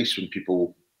kind of nice when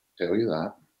people tell you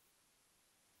that.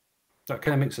 That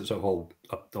kind of makes it sort of all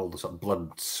the sort of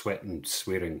blood, sweat, and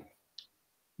swearing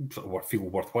sort of feel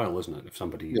worthwhile, isn't it? If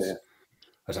somebody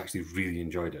has actually really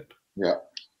enjoyed it. Yeah.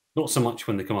 Not so much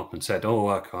when they come up and said, "Oh,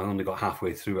 I only got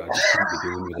halfway through it. I just couldn't be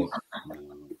doing with it."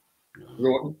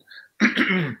 No.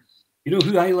 You know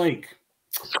who I like?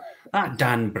 That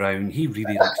Dan Brown. He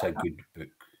really likes a good book.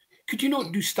 Could you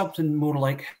not do something more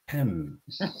like him?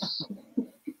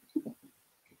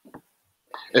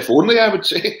 If only, I would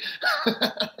say.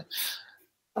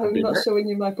 I'm not showing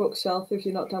you my bookshelf if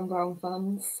you're not Dan Brown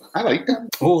fans. I like them.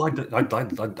 Oh, I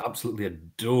absolutely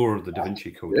adore the Da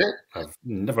Vinci Code. Yeah. I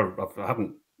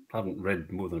haven't read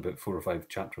more than about 4 or 5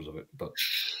 chapters of it, but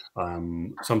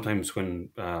sometimes when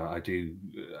I do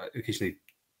occasionally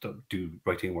do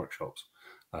writing workshops,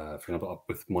 for example, up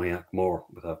with Moniac Moore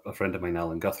with a friend of mine,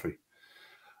 Alan Guthrie,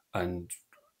 and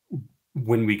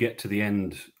when we get to the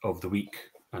end of the week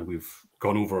and we've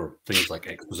gone over things like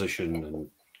exposition and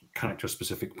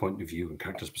character-specific point of view and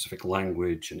character-specific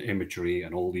language and imagery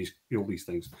and all these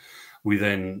things, we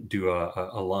then do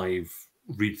a live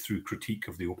read-through critique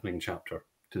of the opening chapter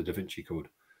to the Da Vinci Code,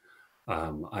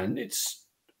 and it's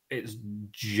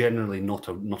generally not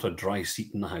a dry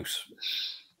seat in the house.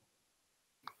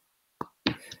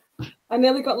 I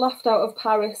nearly got laughed out of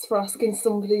Paris for asking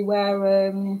somebody where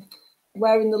in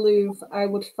the Louvre I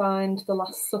would find The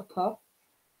Last Supper.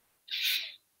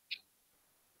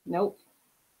 Nope.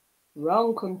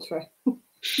 Wrong country.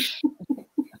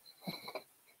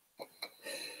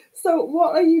 So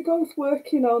what are you both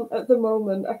working on at the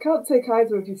moment? I can't take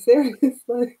either of you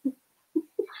seriously.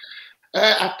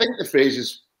 I think the phrase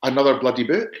is another bloody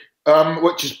book,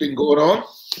 which has been going on.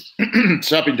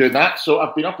 So I've been doing that. So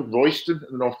I've been up in Royston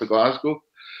in the north of Glasgow,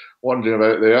 wandering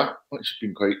about there, which has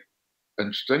been quite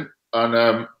interesting.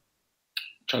 And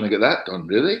trying to get that done,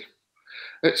 really.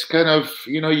 It's kind of,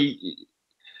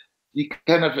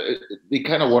 they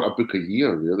kind of want a book a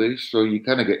year, really. So you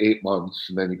kind of get 8 months,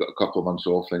 and then you got a couple of months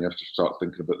off, then you have to start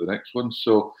thinking about the next one.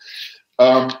 So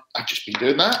I've just been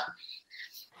doing that.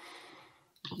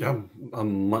 Yeah,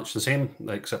 I'm much the same,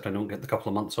 except I don't get the couple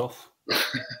of months off.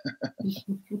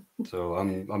 So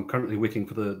I'm currently waiting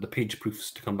for the page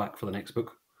proofs to come back for the next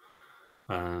book,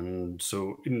 and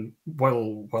so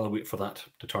while I wait for that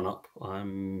to turn up,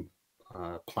 I'm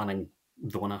planning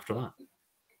the one after that.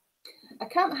 I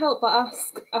can't help but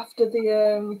ask, after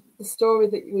the story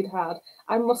that we'd had,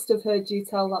 I must have heard you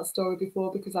tell that story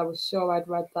before because I was sure I'd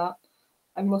read that.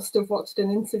 I must have watched an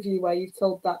interview where you've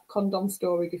told that condom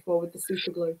story before with the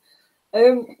super glue.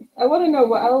 I want to know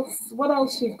what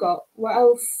else you've got. What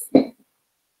else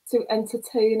to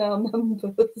entertain our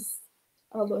members,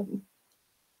 Alan?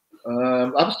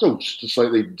 I'm still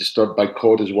slightly disturbed by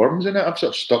cod as worms in it. I'm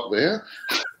sort of stuck there.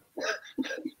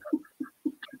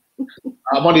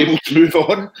 I'm unable to move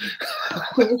on.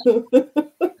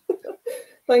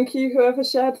 Thank you, whoever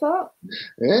shared that.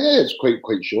 Yeah, it's quite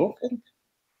shocking.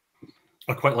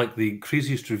 I quite like the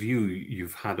craziest review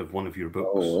you've had of one of your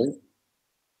books. Oh, right.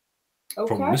 Okay.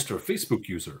 From Mr. Facebook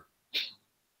User.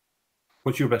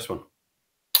 What's your best one?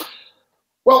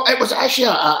 Well, it was actually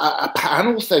a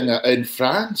panel thing in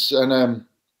France, and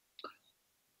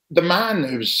the man,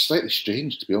 who was slightly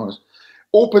strange, to be honest,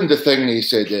 opened the thing and he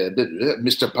said,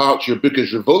 "Mr. Parks, your book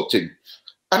is revolting."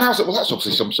 And I was like, well, that's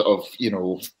obviously some sort of,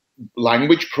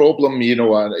 language problem,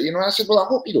 and I said, well, I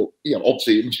hope you don't,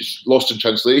 obviously it's just lost in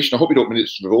translation. I hope you don't mean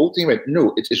it's revolting. He went,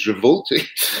 no, it is revolting.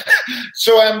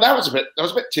 So I was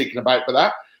a bit taken aback by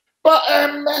that. But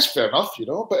that's fair enough,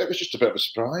 but it was just a bit of a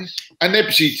surprise. And then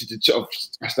proceeded to sort of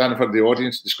stand in front of the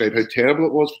audience and describe how terrible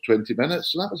it was for 20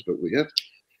 minutes. So that was a bit weird.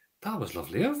 That was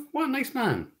lovely. What a nice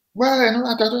man. Well,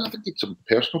 I think he had some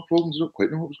personal problems. I don't quite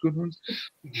know what was going on.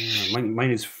 Yeah,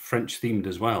 mine is French themed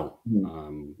as well.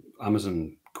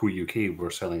 Amazon Co UK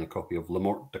were selling a copy of Le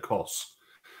Mort de Cos,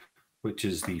 which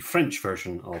is the French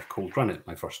version of Cold Granite,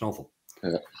 my first novel.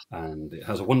 Yeah. And it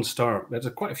has a 1-star, there's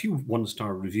quite a few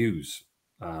 1-star reviews,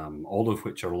 all of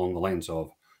which are along the lines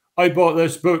of, "I bought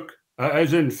this book, it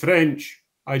is in French.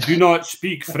 I do not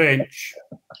speak French.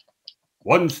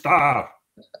 1 star.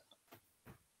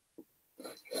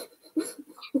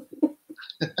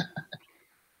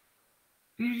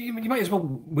 You might as well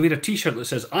wear a T-shirt that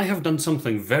says, "I have done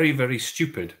something very, very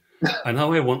stupid, and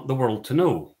now I want the world to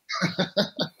know."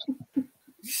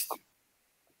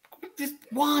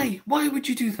 Why? Why would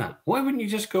you do that? Why wouldn't you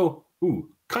just go, ooh,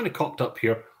 kind of cocked up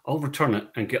here, I'll return it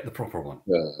and get the proper one?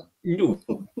 No,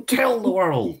 tell the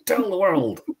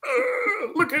world,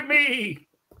 look at me.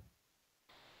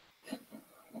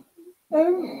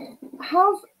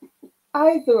 Have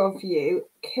either of you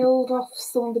killed off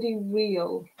somebody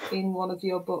real in one of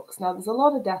your books? Now, there's a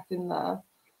lot of death in there,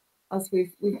 as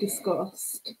we've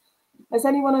discussed. Has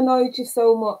anyone annoyed you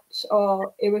so much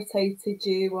or irritated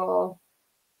you or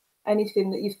anything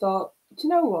that you thought, do you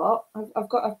know what? I've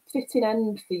got a fitting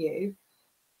end for you?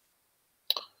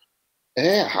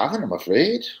 I haven't, I'm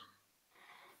afraid.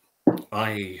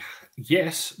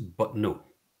 Yes, but no.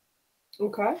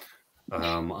 Okay.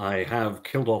 I have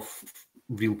killed off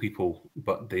real people,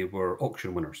 but they were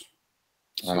auction winners.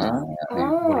 So they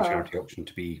won a charity auction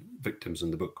to be victims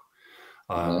in the book.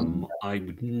 I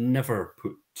would never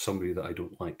put somebody that I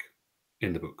don't like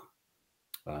in the book,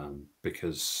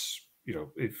 because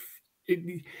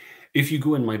if you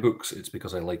go in my books, it's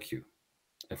because I like you.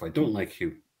 If I don't like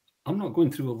you, I'm not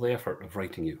going through all the effort of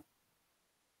writing you.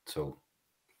 So.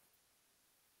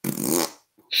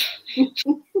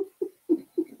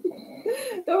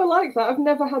 No, I like that. I've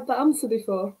never had that answer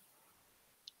before.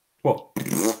 What?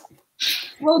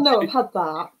 Well, no, I've had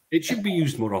that. It should be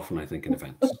used more often, I think, in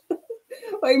events.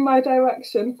 In my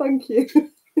direction, thank you.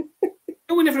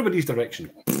 No, in everybody's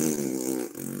direction.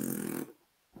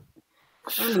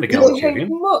 I'm an egalitarian.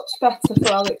 Much better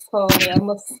for Alex Hawley, I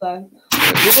must say.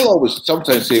 People always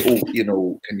sometimes say, "Oh,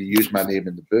 can you use my name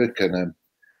in the book?" And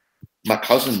my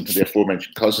cousin, the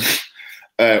aforementioned cousin,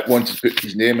 wanted to put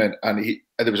his name in, and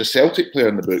there was a Celtic player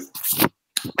in the book.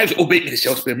 I was like, "Oh, make me the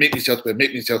Celtic player, make me the Celtic player,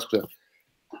 make me the Celtic player."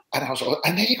 And I was like,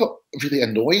 and then he got really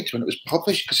annoyed when it was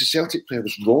published because the Celtic player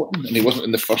was rotten and he wasn't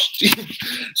in the first team.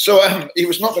 So he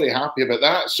was not very happy about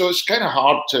that. So it's kind of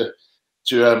hard to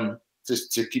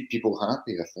keep people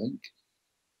happy, I think.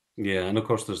 Yeah, and of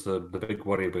course there's the big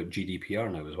worry about GDPR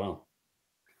now as well.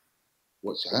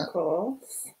 What's that? Of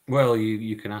course. Well,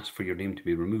 you can ask for your name to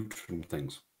be removed from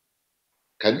things.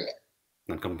 Can you?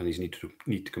 And companies need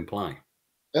to comply.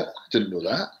 Yeah, I didn't know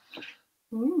that.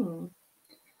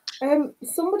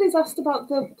 Somebody's asked about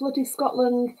the bloody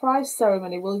Scotland prize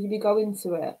ceremony. Will you be going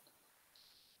to it?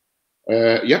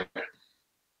 Yep.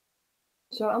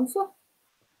 Short answer?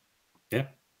 Yeah.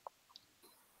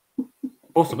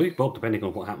 Possibly, well, depending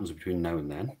on what happens between now and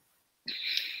then.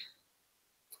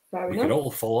 Fair we enough. could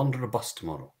all fall under a bus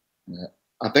tomorrow. Yeah.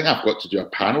 I think I've got to do a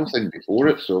panel thing before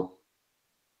it, so.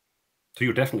 So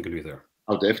you're definitely going to be there?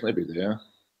 I'll definitely be there.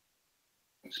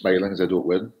 Smiling as I don't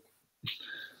win.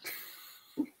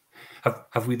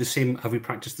 Have we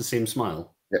practiced the same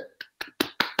smile? Yeah.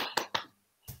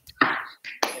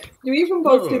 You even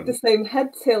both did the same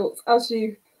head tilt as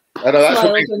you. I know, that's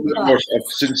what makes it more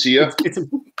sincere.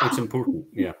 It's important.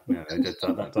 Yeah.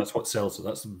 That's what sells it.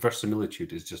 That's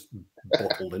verisimilitude is just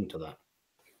bottled into that.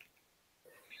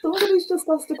 Somebody's just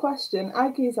asked a question.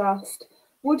 Aggie's asked,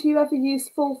 would you ever use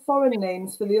full foreign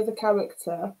names for the other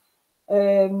character?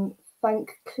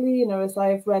 Thank Cleaner, as I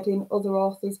have read in other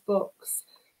authors' books.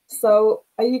 So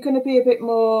are you going to be a bit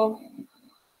more...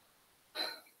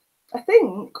 I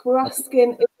think we're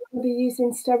asking if we're going to be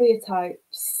using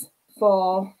stereotypes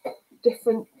for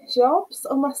different jobs,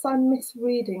 unless I'm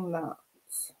misreading that.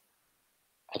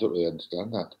 I don't really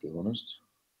understand that, to be honest.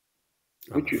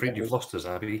 I'm afraid you've lost us,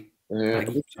 Abby.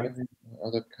 Other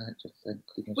character thing.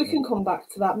 We can come back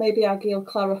to that. Maybe Aggie will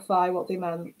clarify what they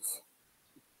meant.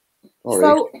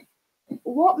 So,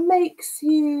 what makes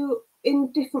you,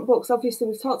 in different books, obviously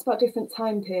we've talked about different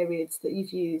time periods that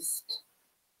you've used.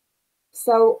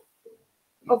 So,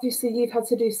 obviously you've had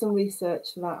to do some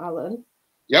research for that, Alan.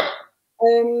 Yep.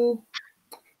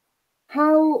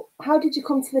 How did you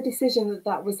come to the decision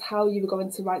that was how you were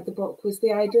going to write the book? Was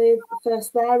the idea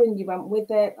first there and you went with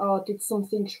it, or did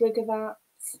something trigger that?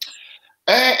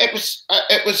 It was.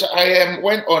 I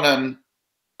went on.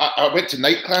 I went to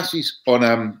night classes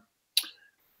on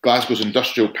Glasgow's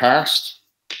industrial past,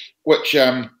 which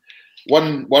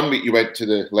one week you went to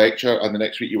the lecture and the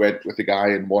next week you went with the guy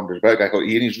and wandered about. A guy called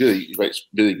Ian. He writes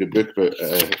a really good book about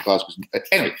Glasgow's.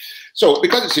 Anyway, so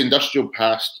because it's the industrial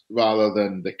past rather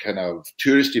than the kind of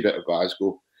touristy bit of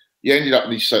Glasgow, you ended up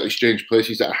in these slightly strange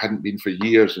places that I hadn't been for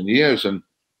years and years. And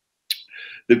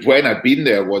when I'd been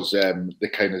there was the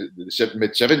kind of the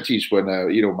mid-70s when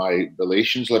my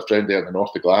relations lived around there in the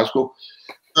north of Glasgow,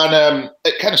 and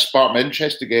it kind of sparked my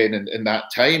interest again in that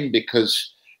time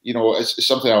because it's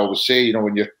something I always say.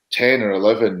 When you're 10 or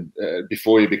 11,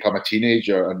 before you become a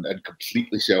teenager and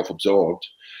completely self-absorbed,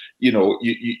 you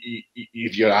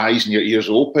have your eyes and your ears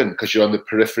open because you're on the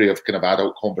periphery of kind of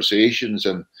adult conversations,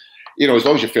 and you know, as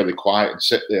long as you're fairly quiet and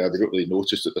sit there, they don't really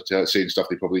notice that they're saying stuff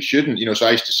they probably shouldn't. You know, so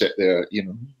I used to sit there, you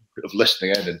know, of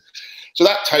listening in, and so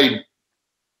that time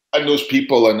and those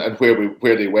people and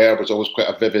where they were was always quite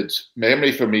a vivid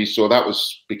memory for me. So that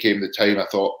became the time I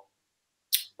thought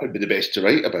would be the best to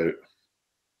write about.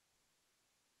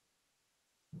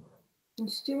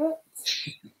 And Stuart?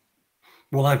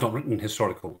 Well, I've not written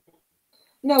historical.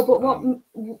 No, but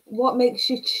what makes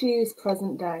you choose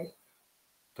present day?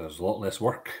 There's a lot less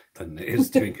work than it is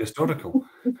doing historical.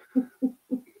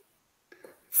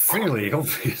 Fairly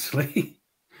obviously.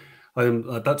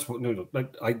 That's what. No,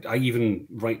 I even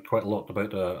write quite a lot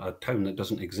about a town that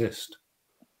doesn't exist.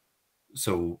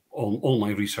 So all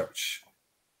my research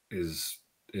is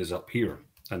up here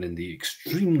and in the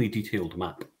extremely detailed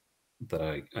map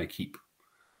that I keep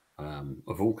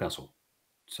of Oldcastle.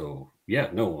 So yeah,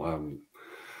 no.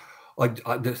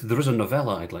 There is a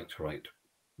novella I'd like to write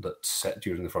that's set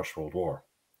during the First World War,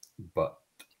 but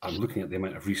I'm looking at the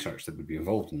amount of research that would be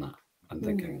involved in that and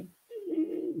thinking,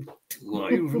 do I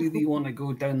really want to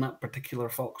go down that particular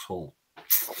foxhole?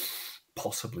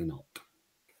 Possibly not.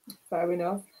 Fair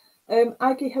enough.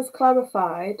 Aggie has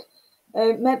clarified,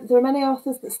 there are many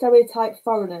authors that stereotype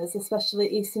foreigners, especially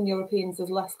Eastern Europeans, as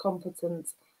less competent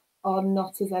or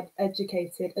not as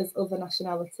educated as other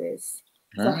nationalities.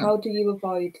 So how do you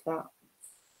avoid that?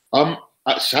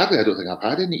 Sadly, I don't think I've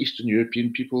had any Eastern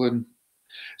European people in.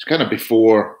 It's kind of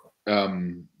before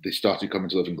they started coming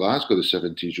to live in Glasgow, the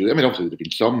 70s. Really. I mean, obviously there'd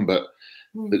been some, but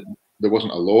there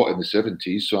wasn't a lot in the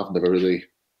 70s, so I've never really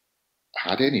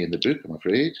had any in the book, I'm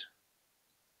afraid.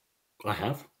 I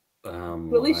have.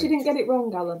 Well, at least you didn't get it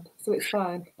wrong, Alan, so it's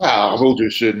fine. I will do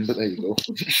soon, but there you go.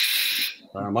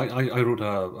 I wrote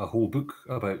a whole book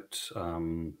about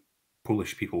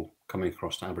Polish people coming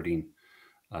across to Aberdeen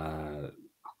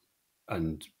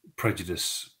and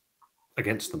prejudice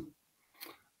against them.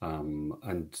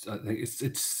 And I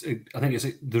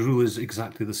think the rule is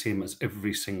exactly the same as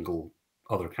every single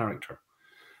other character,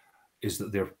 is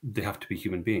that they have to be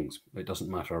human beings. It doesn't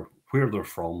matter where they're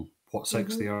from, what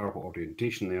sex they are, what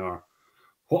orientation they are,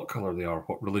 what color they are,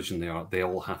 what religion they are. They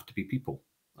all have to be people.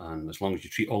 And as long as you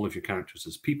treat all of your characters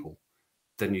as people,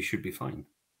 then you should be fine.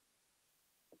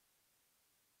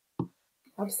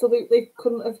 Absolutely.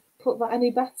 Couldn't have put that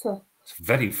any better. It's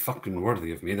very fucking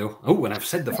worthy of me, though. Oh, and I've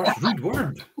said the first rude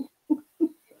word.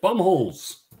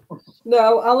 Bumholes.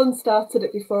 No, Alan started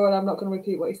it before, and I'm not going to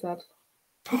repeat what he said.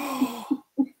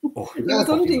 It was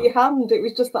under your hand. It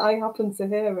was just that I happened to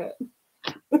hear it.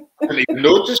 I didn't even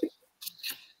notice.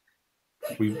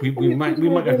 We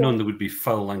might have known there would be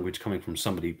foul language coming from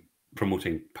somebody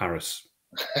promoting Paris.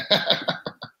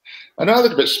 I know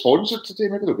they're a bit sponsored today.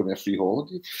 Maybe they'll give me a free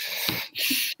holiday.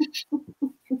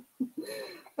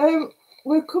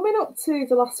 We're coming up to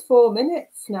the last 4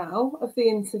 minutes now of the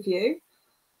interview.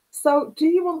 So do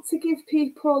you want to give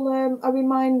people a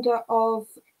reminder of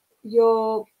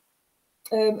your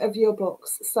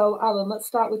books? So Alan, let's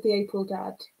start with The April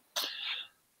Dead.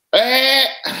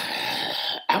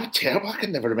 I'm terrible. I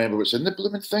can never remember what's in the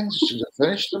blooming things as soon as I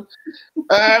finish them.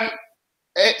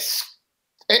 It's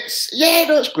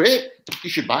great. You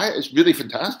should buy it. It's really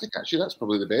fantastic, actually. That's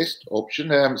probably the best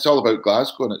option. It's all about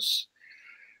Glasgow, and it's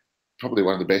probably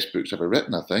one of the best books ever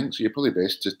written, I think. So you're probably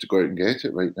best to go out and get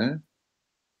it right now.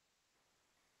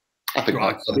 I think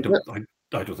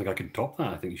I don't think I can top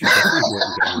that. I think you should definitely go out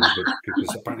and get one book,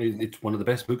 because apparently it's one of the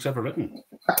best books ever written.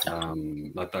 I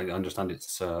understand it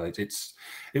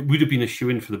would have been a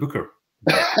shoe-in for the Booker,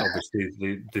 but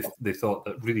obviously they thought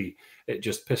that really it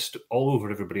just pissed all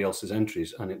over everybody else's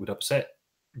entries, and it would upset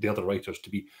the other writers to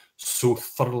be so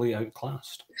thoroughly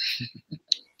outclassed.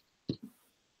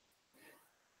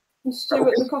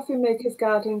 Stuart, The Coffee Maker's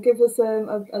Garden, give us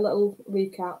a little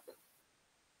recap.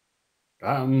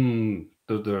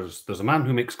 There's a man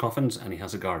who makes coffins, and he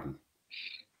has a garden.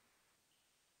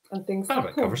 And things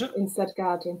happen in said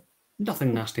garden.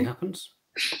 Nothing nasty happens.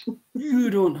 You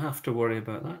don't have to worry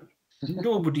about that.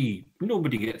 Nobody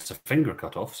gets a finger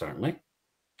cut off, certainly.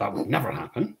 That would never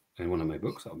happen in one of my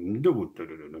books. No.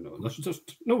 There's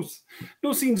just no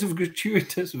scenes of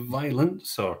gratuitous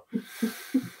violence or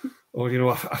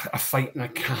a fight in a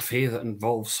cafe that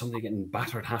involves somebody getting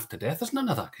battered half to death. There's none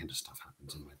of that kind of stuff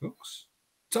happens in my books.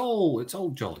 It's all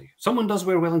jolly. Someone does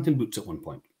wear Wellington boots at one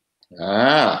point.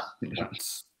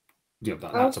 That's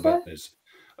about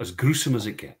as gruesome as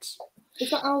it gets. Is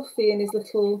that Alfie and his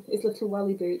little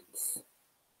welly boots?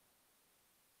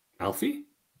 Alfie?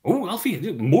 Oh,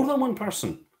 Alfie! More than one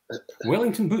person.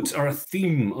 Wellington boots are a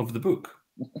theme of the book.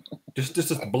 Just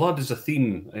as blood is a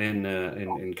theme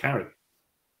in Carrie.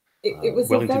 It was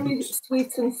a Wellington very boots.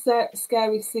 sweet and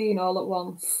scary scene all at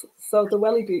once. So the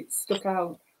welly boots stuck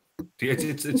out.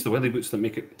 It's the welly boots that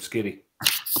make it scary.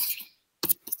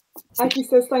 Aggie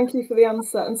says, thank you for the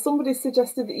answer. And somebody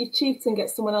suggested that you cheat and get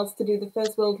someone else to do the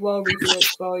First World War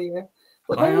research for you.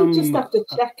 But then you'd just have to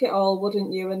check it all,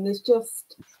 wouldn't you? And there's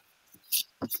just...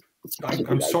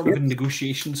 I'm sort of in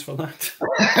negotiations for that.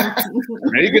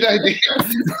 Very good idea.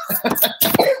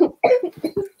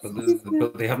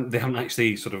 But they haven't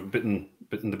actually sort of bitten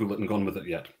the bullet and gone with it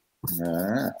yet.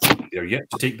 Nah. They're yet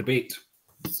to take the bait.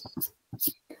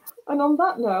 And on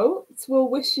that note, we'll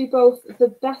wish you both the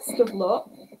best of luck.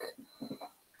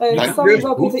 Yeah, sorry,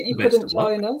 both Robbie, that the you best couldn't of luck.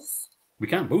 join us. We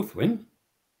can't both win.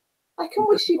 I can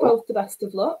wish you both the best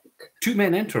of luck. 2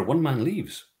 men enter, 1 man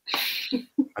leaves.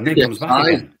 And then Yes, comes back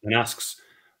again and asks,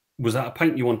 was that a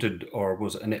pint you wanted or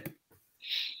was it a nip?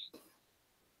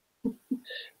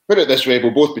 Put it this way,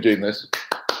 we'll both be doing this.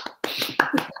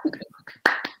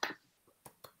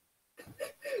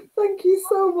 Thank you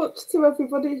so much to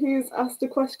everybody who's asked a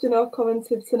question or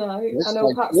commented tonight. Yes, I know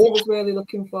thank Patsy you. was really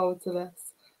looking forward to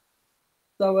this.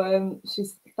 So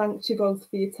she's thanked you both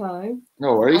for your time.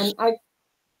 No worries. And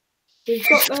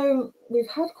we've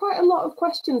had quite a lot of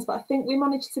questions, but I think we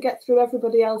managed to get through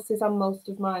everybody else's and most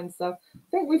of mine. So I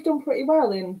think we've done pretty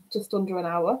well in just under an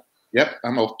hour. Yep,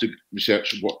 I'm off to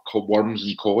research what worms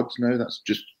and cods now. That's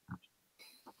just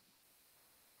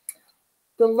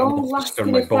The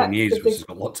long-lasting my effects bolognese, of which this. has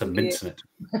got lots of mince in it.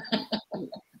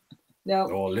 No.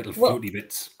 Oh, little fruity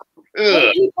bits.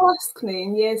 When people ask me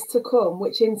in years to come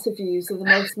which interviews are the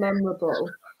most memorable,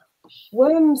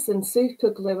 worms and super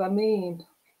glue, I mean.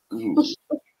 Thank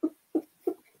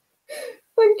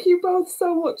you both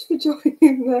so much for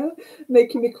joining there.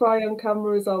 Making me cry on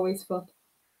camera is always fun.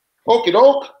 Okie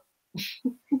doke.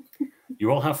 You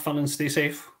all have fun and stay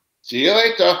safe. See you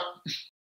later.